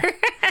cleaner. Sure.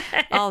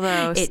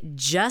 Although It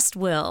just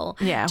will.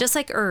 Yeah. Just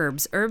like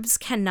herbs. Herbs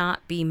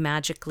cannot be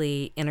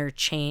magically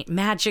interchanged.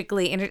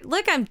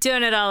 Look, I'm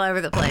doing it all over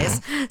the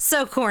place.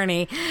 So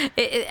corny.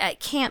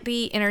 It can't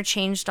be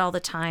interchanged all the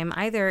time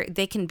either.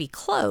 They can be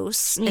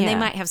close and they Yeah.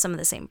 might have some of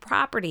the same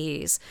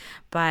properties,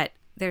 but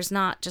there's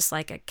not just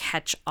like a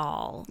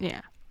catch-all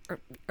yeah.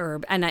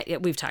 herb. And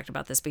we've talked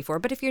about this before,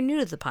 but if you're new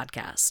to the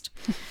podcast,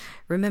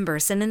 remember,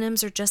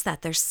 synonyms are just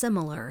that. They're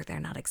similar. They're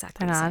not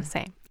exactly They're the not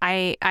same.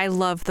 the same. I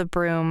love the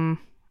broom.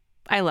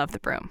 I love the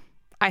broom.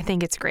 I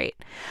think it's great.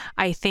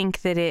 I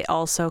think that it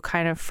also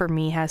kind of, for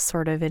me, has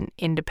sort of an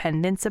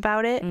independence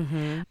about it.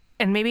 Mm-hmm.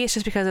 And maybe it's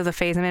just because of the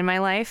phase I'm in my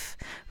life,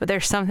 but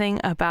there's something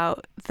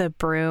about the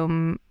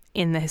broom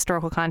in the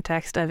historical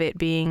context of it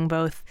being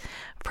both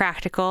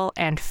practical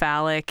and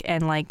phallic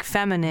and like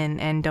feminine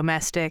and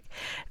domestic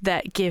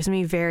that gives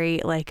me very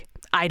like,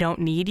 I don't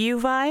need you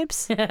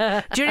vibes. Do you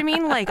know what I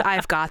mean? Like,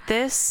 I've got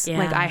this. Yeah.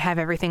 Like, I have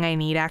everything I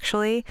need,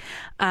 actually.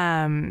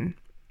 There's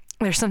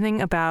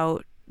something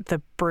about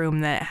the broom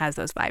that has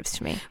those vibes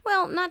to me.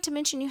 Well, not to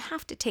mention you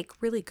have to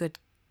take really good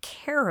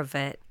care of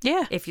it.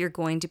 Yeah. If you're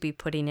going to be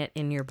putting it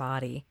in your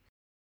body.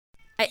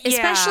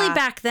 Especially Yeah.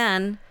 back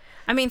then.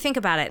 I mean, think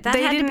about it. That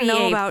They had didn't to be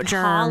know a about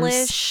germs.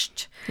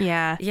 polished.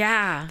 Yeah.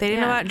 Yeah. They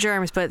didn't know about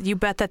germs, but you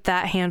bet that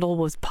handle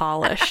was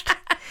polished.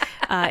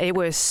 It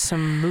was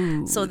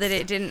smooth. So that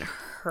it didn't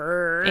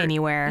hurt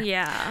anywhere.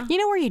 Yeah. You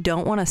know where you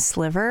don't want a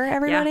sliver,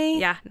 everybody?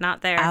 Yeah,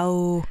 not there.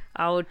 Ow.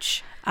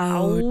 Ouch.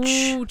 Ouch.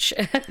 Ouch.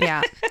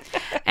 Yeah.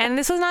 And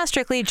this was not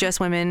strictly just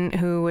women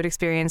who would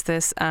experience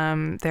this.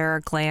 There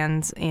are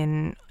glands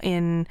in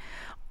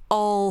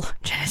all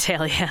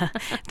genitalia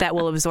that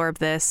will absorb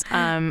this.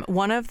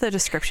 One of the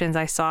descriptions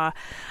I saw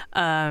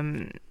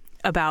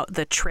about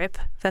the trip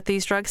that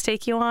these drugs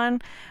take you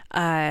on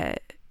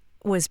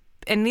was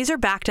and these are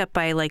backed up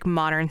by like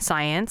modern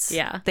science.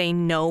 Yeah. They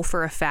know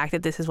for a fact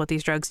that this is what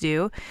these drugs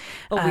do.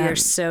 Oh, we are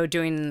so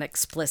doing an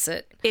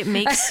explicit. It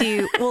makes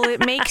you,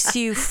 it makes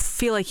you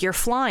feel like you're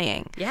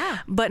flying. Yeah.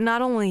 But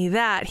not only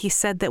that, he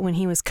said that when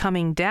he was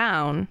coming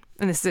down,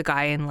 and this is a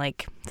guy in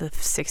like the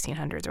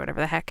 1600s or whatever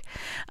the heck,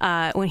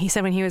 when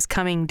he was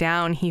coming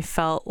down, he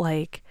felt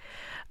like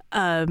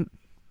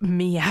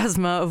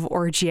miasma of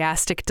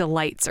orgiastic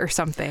delights or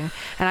something.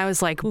 And I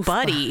was like,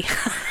 buddy.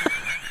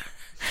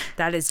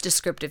 That is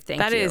descriptive. Thank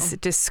you. That is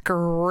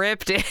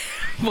descriptive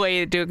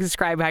way to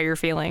describe how you're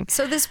feeling.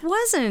 So this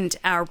wasn't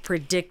our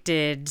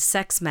predicted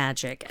sex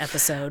magic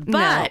episode,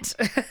 but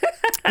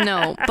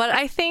No, but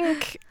I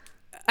think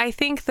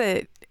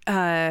that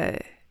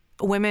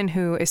women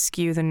who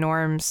eschew the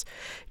norms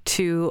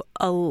to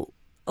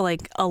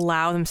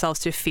allow themselves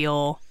to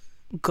feel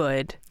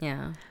good,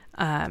 yeah,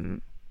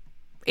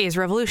 is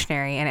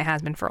revolutionary, and it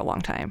has been for a long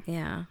time.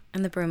 yeah,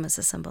 and the broom is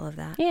a symbol of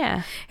that.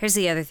 Yeah. Here's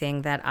the other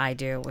thing that I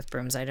do with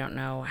brooms. I don't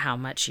know how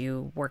much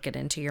you work it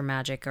into your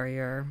magic or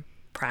your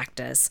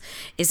practice.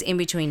 Is in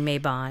between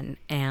Mabon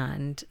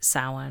and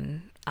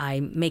Samhain,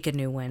 I make a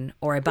new one,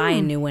 or I buy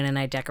a new one and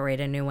I decorate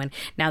a new one.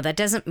 Now that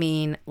doesn't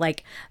mean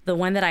like the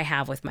one that I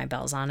have with my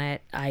bells on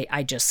it.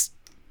 I just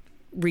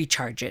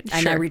recharge it,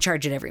 and I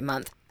recharge it every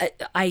month.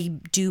 I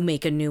do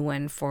make a new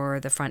one for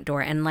the front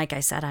door, and like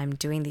I said, I'm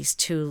doing these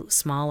 2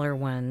 smaller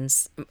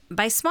ones.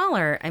 By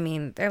smaller, I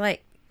mean they're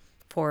like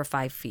 4 or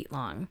 5 feet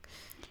long.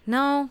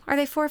 No, are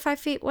they 4 or 5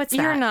 feet? What's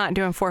that? You're not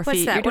doing 4 What's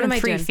feet. that? You're What doing am I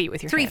 3 doing? feet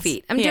with your 3 hands.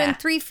 feet. I'm doing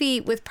 3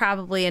 feet with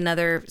probably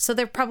another. So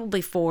they're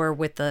probably 4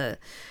 with the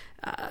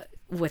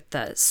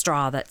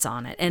straw that's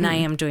on it, and I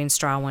am doing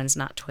straw ones,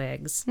 not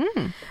twigs.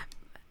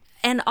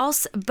 And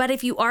also, but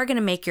if you are going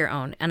to make your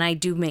own, and I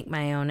do make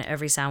my own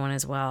every Samhain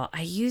as well,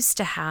 I used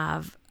to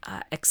have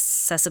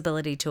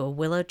accessibility to a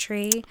willow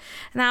tree.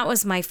 And that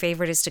was my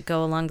favorite, is to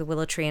go along the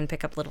willow tree and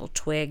pick up little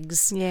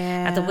twigs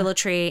at the willow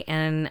tree.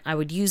 And I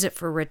would use it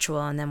for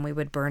ritual, and then we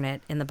would burn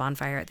it in the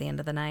bonfire at the end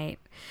of the night.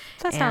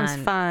 That sounds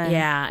fun.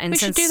 Yeah. And we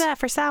should do that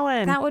for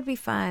Samhain. That would be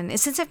fun. And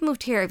since I've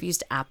moved here, I've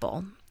used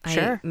apple.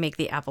 I make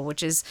the apple,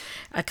 which is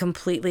a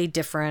completely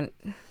different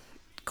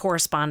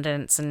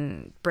correspondence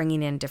and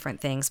bringing in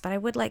different things, but I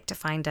would like to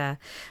find a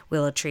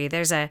willow tree.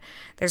 There's a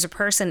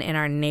person in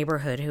our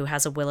neighborhood who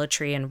has a willow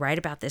tree, and right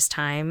about this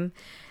time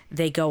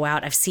they go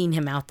out. I've seen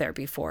him out there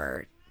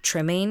before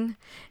trimming,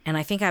 and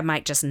I think I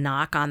might just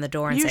knock on the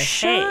door and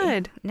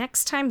hey,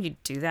 next time you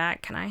do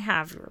that, can I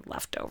have your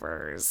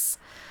leftovers?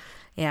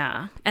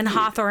 Yeah. And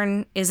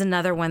hawthorn is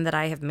another one that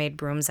I have made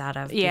brooms out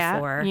of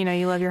before. You know,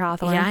 you love your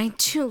hawthorn. Yeah, I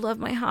do love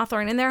my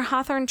hawthorn. And there are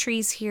hawthorn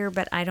trees here,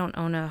 but I don't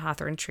own a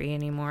hawthorn tree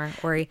anymore,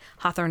 or a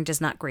hawthorn does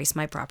not grace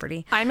my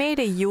property. I made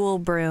a Yule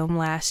broom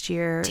last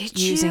year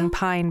using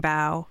pine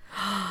bough.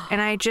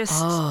 And I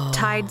just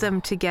tied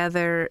them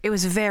together. It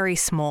was very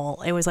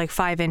small. It was like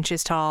 5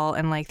 inches tall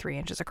and like 3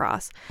 inches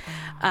across.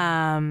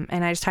 And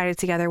I just tied it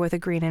together with a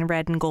green and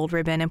red and gold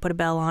ribbon and put a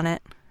bell on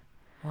it.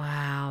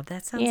 Wow,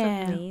 that sounds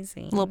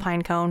amazing. Little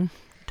pine cone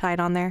tied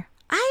on there.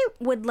 I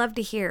would love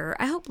to hear.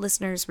 I hope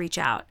listeners reach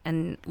out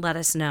and let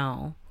us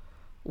know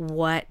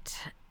what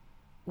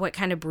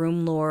kind of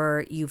broom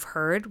lore you've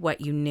heard,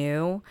 what you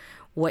knew,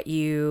 what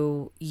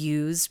you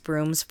use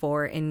brooms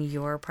for in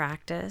your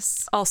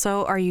practice.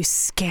 Also, are you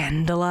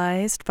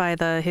scandalized by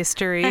the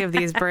history of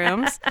these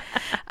brooms?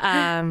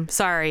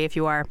 Sorry if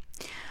you are.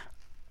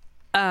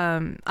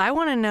 I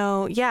want to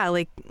know,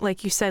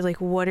 like you said, like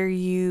what are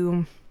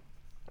you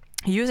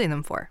using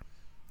them for?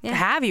 Yeah.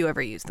 Have you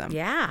ever used them?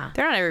 Yeah.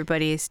 They're not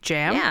everybody's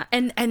jam. Yeah.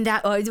 And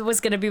that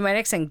was going to be my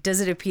next thing. Does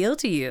it appeal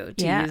to you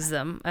to use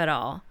them at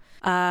all?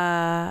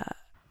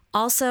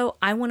 Also,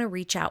 I want to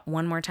reach out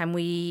one more time.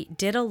 We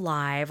did a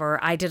live,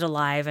 or I did a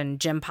live, and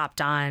Jim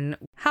popped on.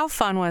 How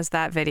fun was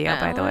that video,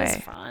 by the way? It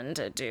was fun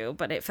to do,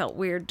 but it felt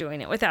weird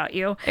doing it without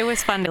you. It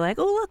was fun to be like,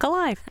 oh, look,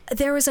 alive.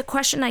 There was a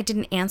question I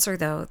didn't answer,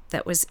 though,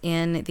 that was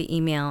in the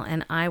email,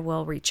 and I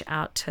will reach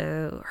out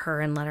to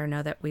her and let her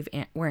know that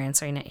we're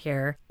answering it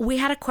here. We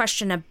had a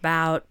question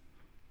about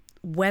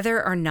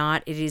whether or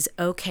not it is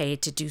okay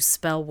to do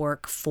spell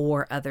work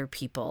for other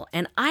people.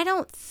 And I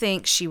don't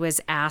think she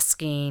was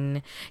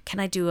asking,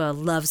 can I do a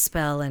love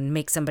spell and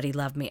make somebody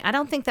love me? I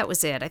don't think that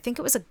was it. I think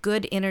it was a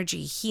good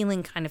energy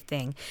healing kind of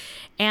thing.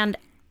 And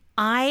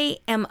I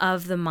am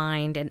of the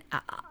mind, and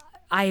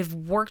I've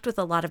worked with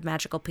a lot of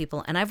magical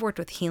people, and I've worked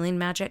with healing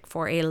magic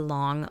for a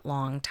long,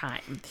 long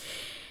time.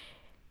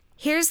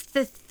 Here's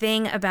the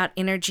thing about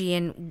energy,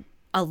 and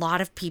a lot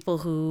of people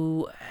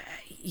who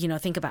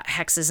think about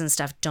hexes and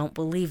stuff don't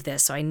believe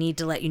this. So I need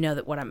to let you know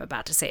that what I'm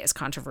about to say is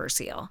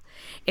controversial.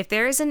 If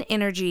there is an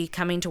energy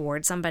coming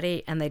towards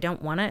somebody and they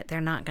don't want it,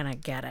 they're not going to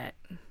get it.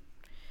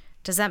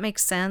 Does that make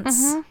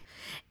sense? Mm-hmm.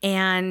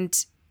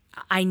 And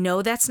I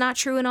know that's not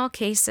true in all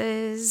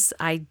cases.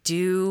 I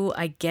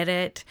get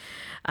it.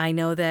 I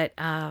know that,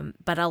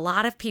 but a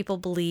lot of people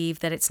believe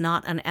that it's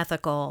not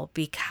unethical,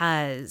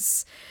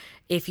 because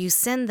if you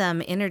send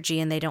them energy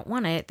and they don't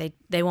want it,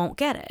 they won't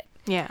get it.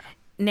 Yeah.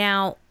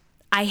 Now,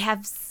 I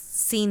have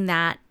seen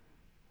that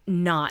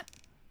not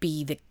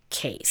be the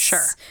case.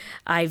 Sure.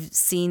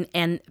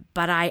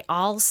 But I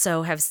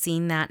also have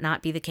seen that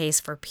not be the case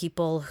for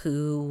people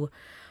who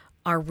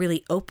are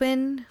really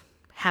open,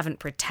 haven't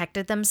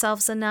protected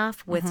themselves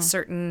enough with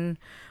certain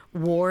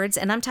wards.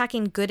 And I'm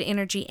talking good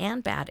energy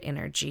and bad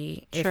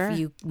energy, Sure. if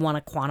you want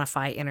to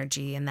quantify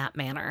energy in that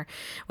manner,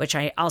 which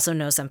I also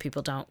know some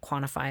people don't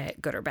quantify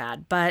it good or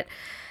bad. But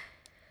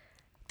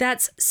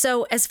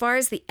so as far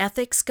as the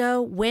ethics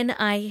go, when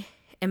I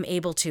am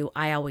able to,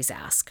 I always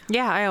ask.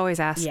 Yeah, I always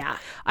ask. Yeah.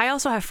 I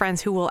also have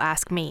friends who will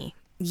ask me.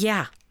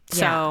 Yeah.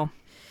 So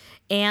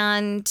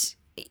And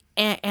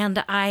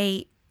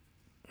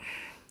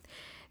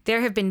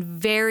there have been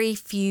very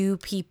few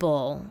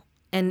people,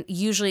 and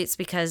usually it's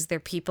because they're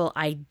people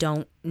I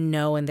don't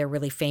know and they're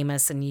really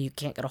famous and you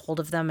can't get a hold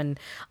of them, and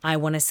I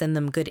want to send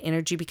them good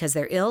energy because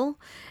they're ill,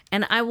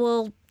 and I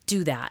will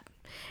do that.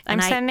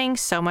 I'm sending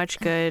so much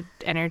good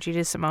energy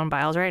to Simone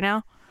Biles right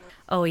now.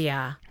 Oh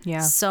yeah. Yeah.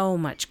 So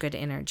much good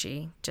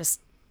energy. Just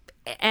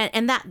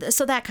and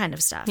that kind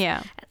of stuff.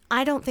 Yeah.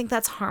 I don't think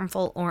that's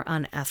harmful or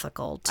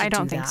unethical to do that. I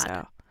don't think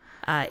so.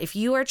 If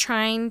you are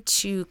trying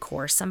to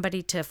coerce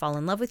somebody to fall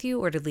in love with you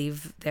or to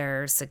leave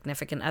their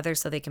significant other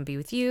so they can be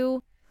with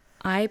you,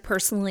 I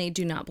personally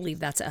do not believe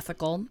that's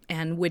ethical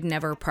and would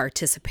never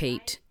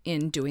participate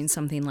in doing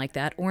something like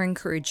that or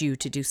encourage you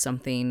to do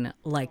something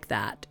like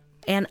that.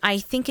 and I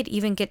think it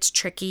even gets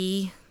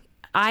tricky.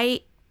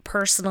 I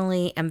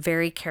personally am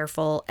very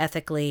careful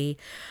ethically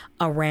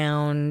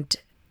around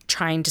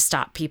trying to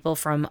stop people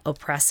from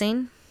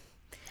oppressing.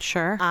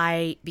 Sure.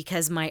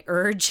 Because my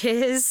urge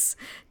is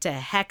to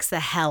hex the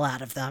hell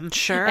out of them.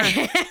 Sure.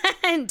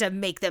 And to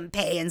make them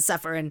pay and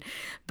suffer.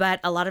 But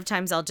a lot of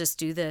times I'll just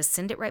do the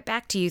send it right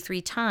back to you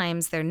 3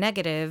 times, their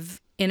negative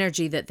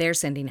energy that they're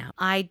sending out.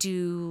 I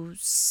do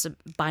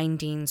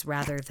bindings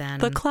rather than...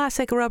 The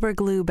classic rubber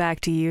glue back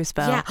to you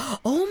spell. Yeah.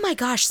 Oh my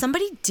gosh.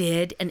 Somebody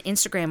did an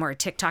Instagram or a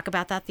TikTok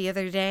about that the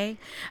other day,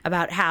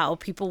 about how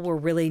people were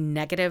really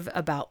negative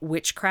about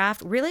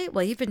witchcraft. Really?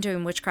 Well, you've been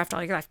doing witchcraft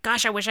all your life.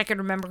 Gosh, I wish I could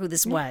remember who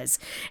this was.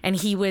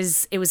 And it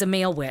was a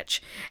male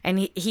witch.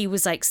 And he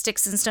was like,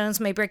 sticks and stones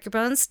may break your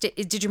bones.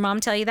 Did your mom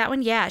tell you that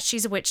one? Yeah,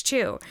 she's a witch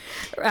too.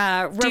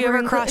 Do you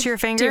ever cross your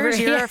fingers?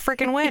 You're a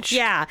freaking witch.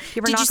 Yeah.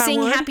 You ever Did you knock on sing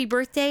wood? happy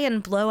birthday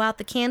and blow out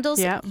the candles?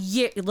 Yeah.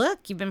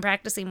 Look, you've been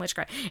practicing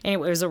witchcraft. And it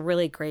was a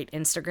really great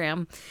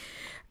Instagram.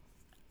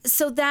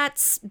 So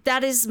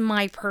that is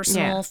my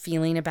personal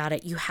feeling about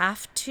it. You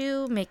have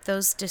to make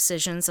those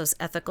decisions, those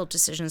ethical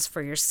decisions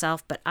for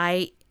yourself. But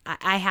I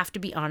have to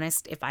be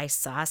honest, if I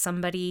saw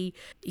somebody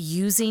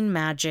using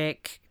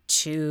magic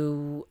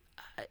to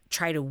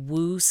try to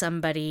woo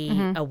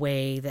somebody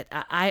away, that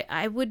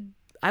I would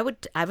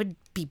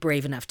be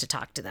brave enough to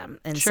talk to them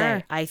and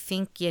say, I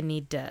think you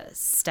need to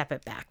step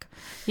it back.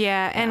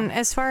 Yeah, and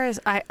as far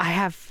as I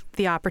have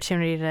the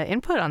opportunity to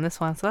input on this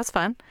one, so that's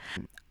fun.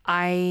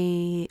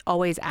 I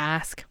always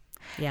ask.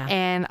 Yeah.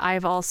 And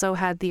I've also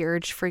had the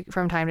urge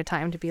from time to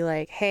time to be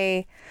like,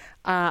 hey,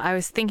 I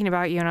was thinking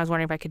about you and I was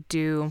wondering if I could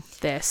do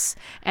this.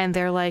 And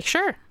they're like,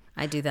 sure.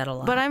 I do that a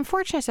lot. But I'm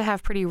fortunate to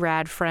have pretty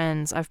rad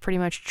friends. I've pretty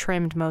much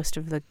trimmed most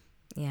of the,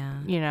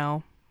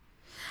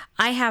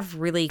 I have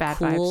really bad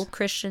cool vibes.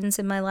 Christians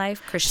in my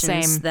life.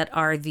 Christians Same. that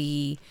are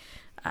the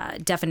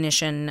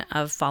definition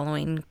of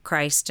following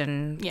Christ,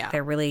 and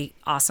they're really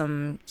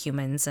awesome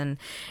humans. And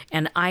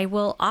I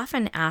will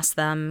often ask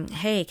them,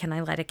 "Hey, can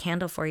I light a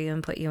candle for you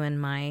and put you in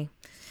my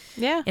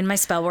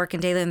spell work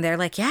and daily?" And they're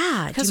like,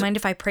 "Yeah. Do you mind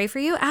if I pray for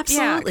you?"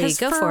 Absolutely,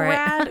 go for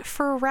it.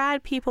 For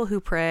rad people who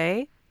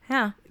pray,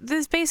 this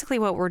is basically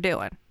what we're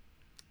doing.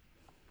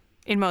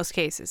 In most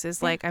cases,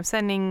 is like, I'm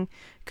sending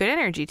good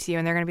energy to you,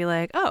 and they're going to be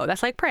like, oh,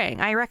 that's like praying.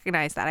 I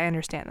recognize that. I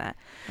understand that.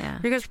 Yeah.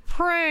 Because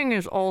praying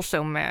is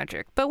also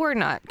magic, but we're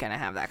not going to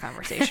have that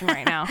conversation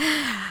right now.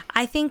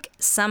 I think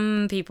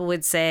some people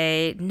would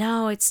say,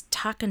 no, it's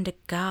talking to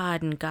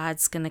God, and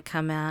God's going to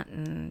come out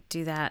and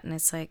do that. And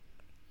it's like,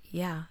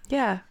 yeah.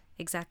 Yeah.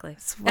 Exactly.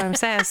 That's what I'm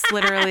saying. It's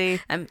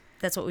literally...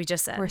 that's what we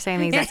just said. We're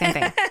saying the exact same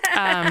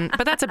thing.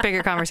 But that's a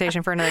bigger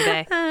conversation for another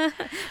day.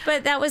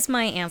 But that was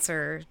my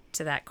answer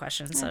to that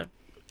question. So,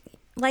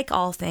 like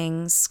all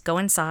things, go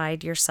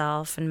inside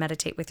yourself and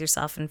meditate with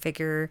yourself and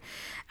figure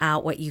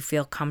out what you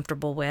feel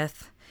comfortable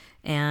with.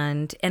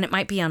 And it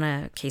might be on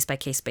a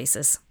case-by-case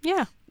basis.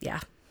 Yeah. Yeah.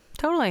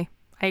 Totally.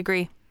 I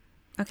agree.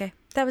 Okay.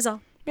 That was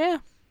all. Yeah.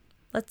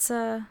 Let's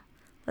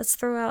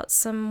throw out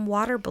some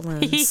water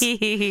balloons.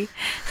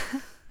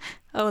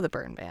 Oh, the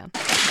burn ban.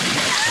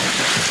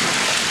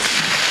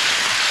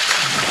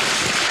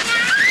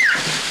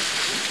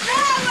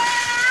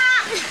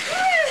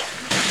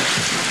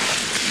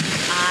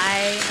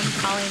 I am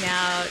calling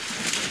out.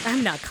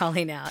 I'm not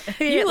calling out.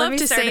 You love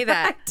to say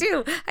that. I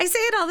do. I say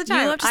it all the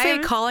time. You love to say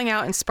calling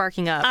out and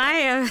sparking up. I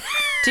am.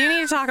 Do you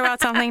need to talk about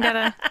something,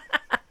 Dada?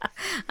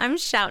 I'm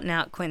shouting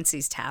out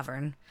Quincy's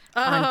Tavern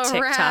on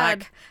TikTok.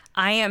 Rad.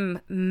 I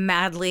am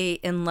madly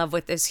in love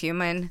with this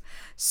human,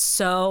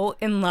 so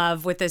in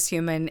love with this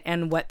human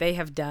and what they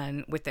have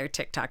done with their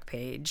TikTok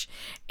page.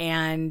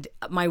 And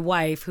my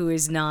wife, who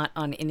is not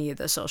on any of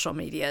the social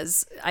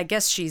medias, I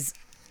guess she's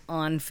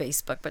on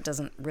Facebook but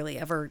doesn't really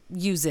ever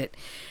use it.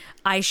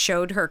 I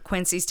showed her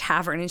Quincy's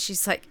Tavern and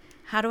she's like,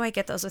 how do I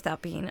get those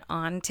without being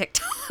on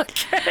TikTok?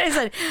 I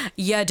said,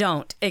 you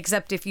don't,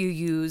 except if you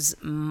use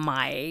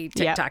my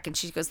TikTok. Yep. And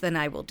she goes, then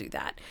I will do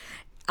that.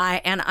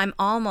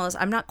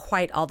 I'm not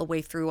quite all the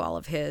way through all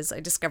of his. I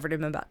discovered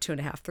him about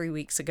 2.5-3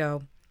 weeks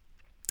ago.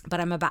 But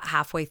I'm about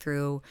halfway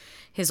through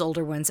his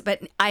older ones.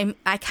 But I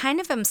kind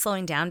of am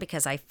slowing down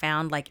because I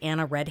found like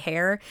Anna Red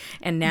Hair,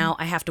 and now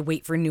I have to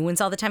wait for new ones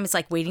all the time. It's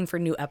like waiting for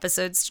new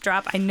episodes to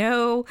drop. I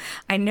know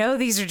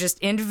these are just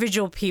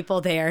individual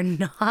people. They are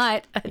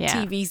not a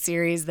TV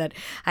series that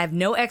I have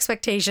no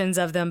expectations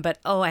of them. But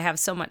I have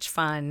so much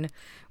fun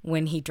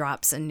when he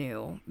drops a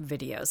new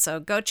video. So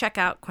go check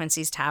out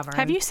Quincy's Tavern.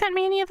 Have you sent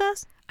me any of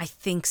those? I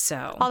think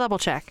so. I'll double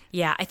check.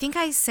 Yeah, I think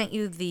I sent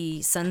you the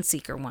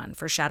Sunseeker one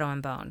for Shadow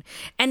and Bone.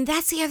 And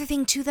that's the other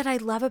thing, too, that I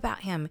love about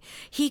him.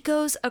 He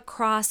goes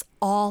across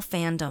all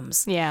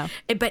fandoms. Yeah.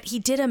 But he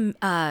did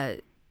a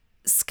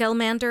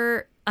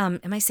Scamander, am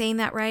I saying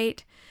that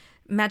right?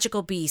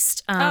 Magical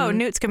Beast.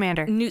 Newt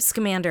Scamander. Newt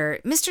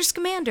Scamander. Mr.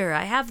 Scamander.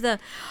 I have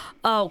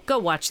go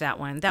watch that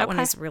one. That one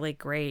is really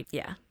great.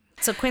 Yeah.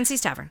 So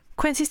Quincy's Tavern.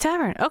 Quincy's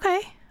Tavern.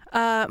 Okay.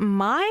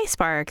 My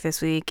spark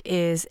this week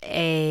is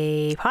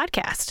a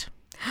podcast.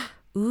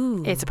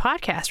 Ooh. It's a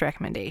podcast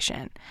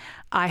recommendation.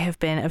 I have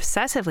been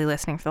obsessively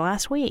listening for the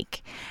last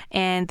week,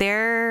 and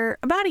they're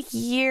about 1.5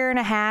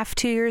 years,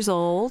 2 years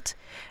old.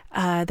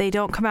 They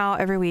don't come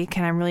out every week,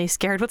 and I'm really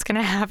scared what's going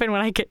to happen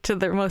when I get to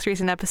the most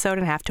recent episode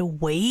and have to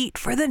wait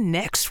for the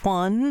next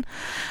one.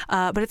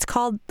 But it's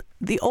called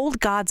The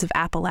Old Gods of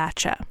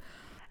Appalachia,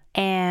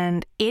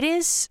 and it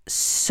is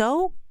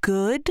so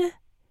good.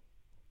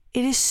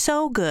 It is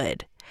so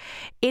good.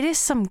 It is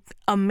some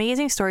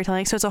amazing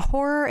storytelling. So it's a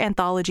horror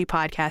anthology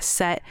podcast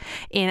set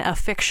in a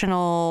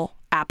fictional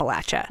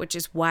Appalachia. Which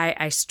is why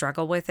I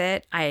struggle with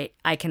it. I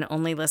can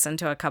only listen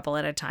to a couple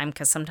at a time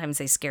because sometimes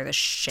they scare the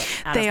shit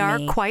out of me. They are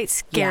quite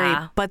scary,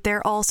 but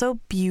they're also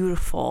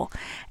beautiful.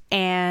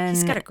 And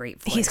he's got a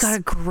great voice. He's got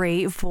a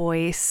great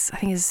voice. I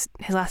think his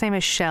last name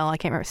is Shell. I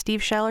can't remember.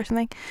 Steve Shell or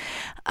something.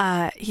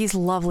 He's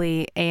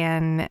lovely,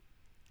 and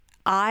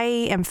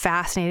I am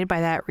fascinated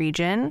by that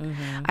region.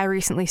 Mm-hmm. I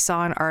recently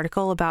saw an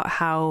article about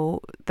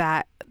how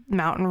that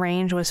mountain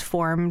range was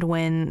formed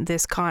when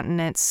this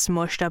continent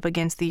smushed up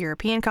against the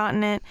European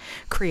continent,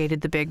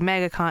 created the big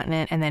mega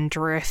continent, and then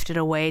drifted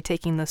away,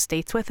 taking those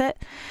states with it.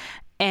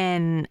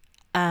 And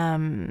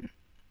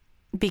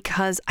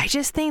because I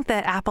just think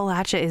that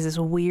Appalachia is this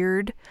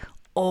weird,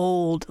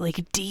 old,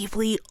 like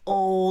deeply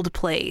old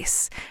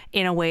place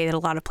in a way that a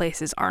lot of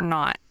places are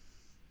not.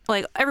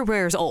 Like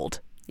everywhere is old.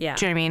 Yeah.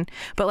 Do you know what I mean?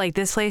 But like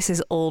this place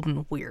is old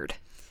and weird.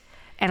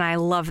 And I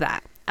love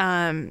that.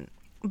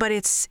 But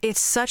it's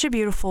such a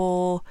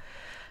beautiful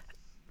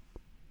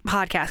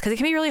podcast because it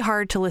can be really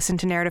hard to listen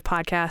to narrative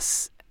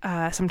podcasts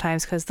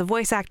sometimes because the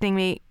voice acting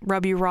may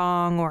rub you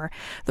wrong or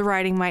the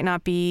writing might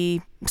not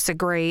be so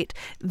great.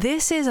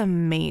 This is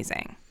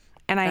amazing.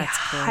 And I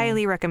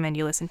highly recommend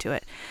you listen to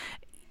it.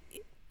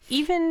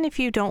 Even if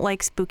you don't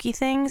like spooky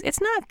things,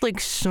 it's not like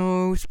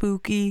so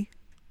spooky.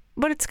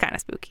 But it's kind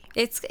of spooky.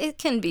 It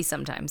can be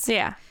sometimes.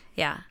 Yeah.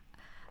 Yeah.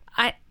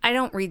 I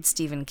don't read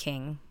Stephen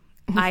King.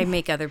 I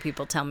make other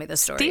people tell me the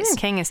stories. Stephen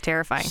King is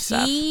terrifying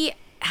stuff. He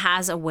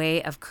has a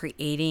way of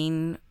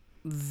creating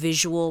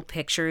visual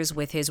pictures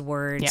with his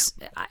words.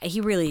 Yeah.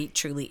 He really,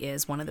 truly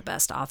is one of the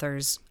best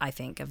authors, I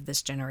think, of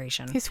this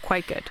generation. He's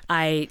quite good.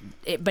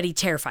 But he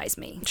terrifies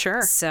me.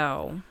 Sure.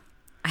 So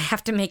I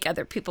have to make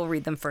other people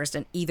read them first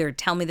and either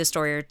tell me the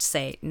story or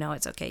say, no,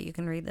 it's okay. You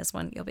can read this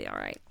one. You'll be all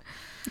right.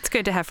 It's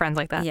good to have friends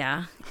like that.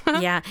 Yeah.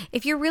 Yeah.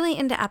 If you're really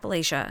into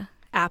Appalachia.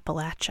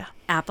 Appalachia.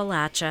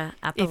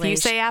 If you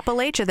say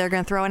Appalachia, they're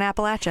going to throw in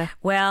Appalachia.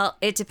 Well,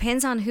 it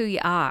depends on who you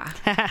are.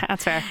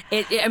 That's fair.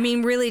 I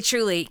mean, really,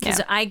 truly,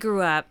 because I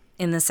grew up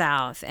in the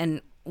South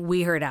and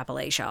we heard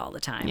Appalachia all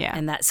the time. Yeah.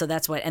 And that's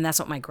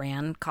what my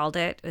gran called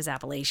it, is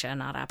Appalachia,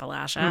 not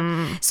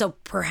Appalachia. So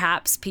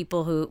perhaps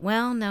people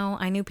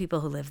I knew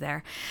people who lived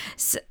there.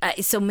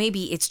 So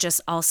maybe it's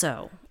just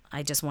also,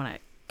 I just want to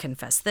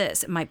confess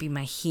this, it might be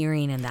my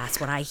hearing and that's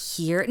what I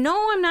hear.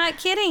 No, I'm not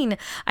kidding.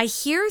 I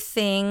hear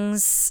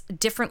things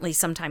differently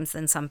sometimes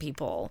than some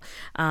people,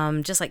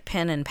 just like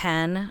pen and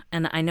pen,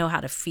 and I know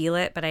how to feel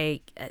it, but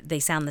they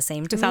sound the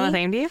same to me. They sound the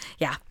same to you?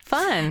 Yeah.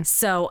 Fun.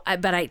 So,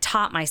 but I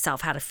taught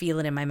myself how to feel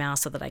it in my mouth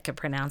so that I could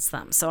pronounce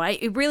them. So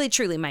it really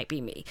truly might be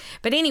me.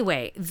 But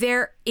anyway,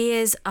 there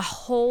is a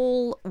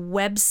whole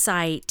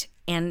website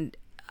and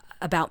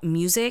about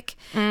music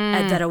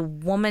that a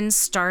woman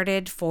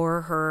started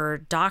for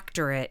her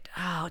doctorate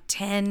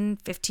 10,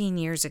 15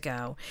 years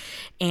ago.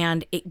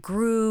 And it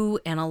grew,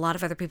 and a lot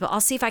of other people.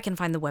 I'll see if I can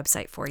find the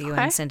website for you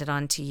and send it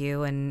on to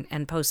you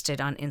and post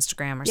it on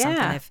Instagram or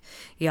something if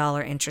y'all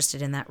are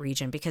interested in that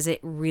region, because it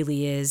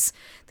really is.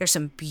 There's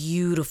some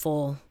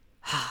beautiful,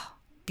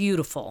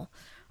 beautiful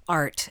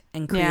art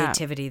and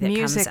creativity that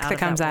music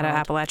comes out of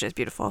world. Appalachia is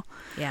beautiful.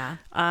 Yeah.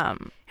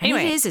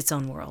 Anyway, it is its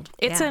own world.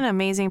 It's an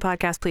amazing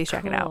podcast. Please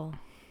check it out.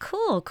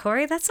 Cool,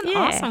 Corey. That's an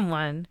awesome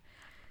one.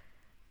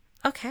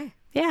 Okay.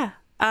 Yeah.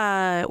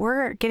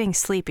 We're getting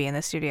sleepy in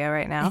the studio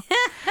right now.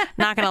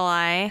 Not gonna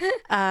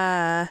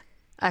lie.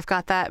 I've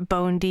got that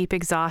bone deep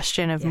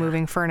exhaustion of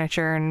moving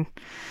furniture and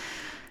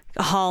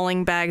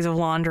hauling bags of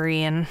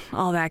laundry and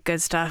all that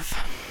good stuff.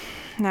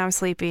 Now I'm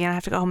sleepy and I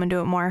have to go home and do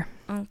it more.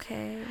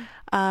 Okay.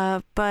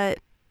 But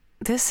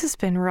this has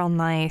been real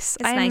nice.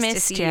 It's nice to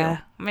see you.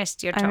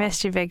 Missed you, I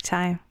missed you big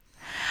time.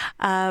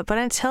 But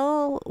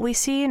until we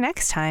see you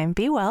next time,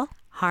 be well.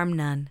 Harm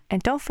none.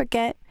 And don't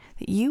forget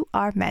that you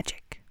are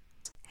magic.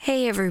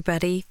 Hey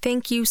everybody,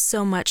 thank you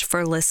so much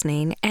for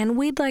listening, and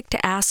we'd like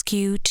to ask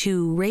you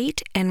to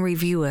rate and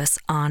review us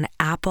on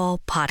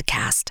Apple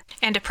Podcast.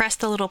 And to press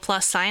the little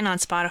plus sign on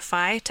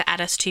Spotify to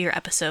add us to your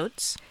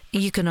episodes.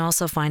 You can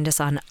also find us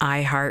on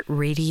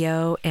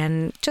iHeartRadio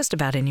and just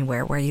about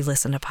anywhere where you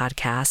listen to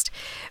podcasts.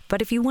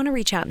 But if you want to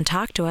reach out and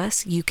talk to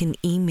us, you can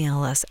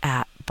email us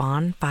at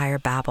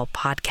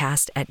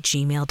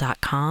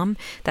bonfirebabblepodcast@gmail.com.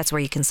 That's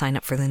where you can sign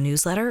up for the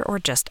newsletter or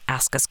just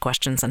ask us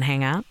questions and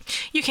hang out.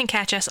 You can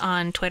catch us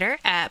on Twitter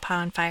at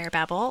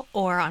bonfirebabble,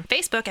 or on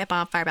Facebook at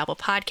Bonfirebabble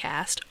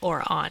Podcast,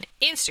 or on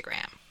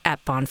Instagram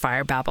at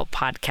Bonfire Babble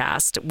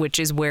Podcast, which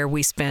is where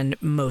we spend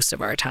most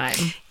of our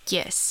time.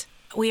 Yes.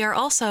 We are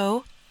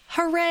also,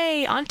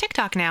 hooray, on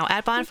TikTok now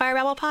at Bonfire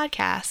Babble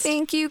Podcast.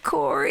 Thank you,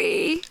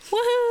 Corey.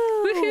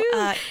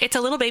 Woohoo! It's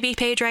a little baby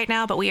page right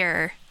now, but we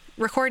are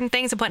recording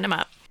things and putting them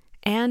up.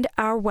 And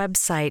our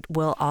website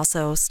will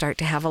also start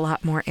to have a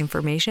lot more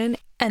information,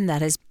 and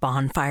that is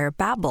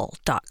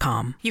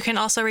bonfirebabble.com. You can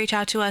also reach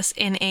out to us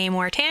in a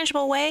more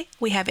tangible way.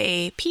 We have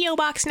a P.O.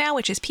 Box now,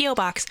 which is P.O.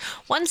 Box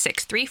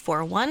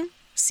 16341,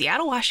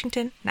 Seattle,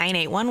 Washington,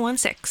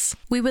 98116.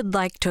 We would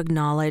like to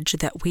acknowledge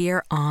that we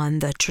are on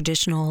the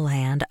traditional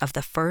land of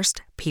the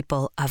first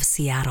people of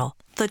Seattle,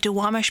 the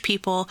Duwamish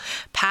people,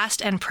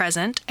 past and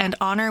present, and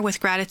honor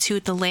with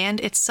gratitude the land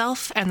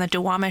itself and the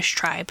Duwamish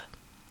tribe.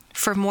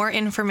 For more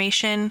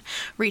information,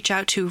 reach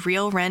out to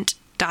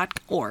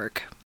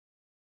realrent.org.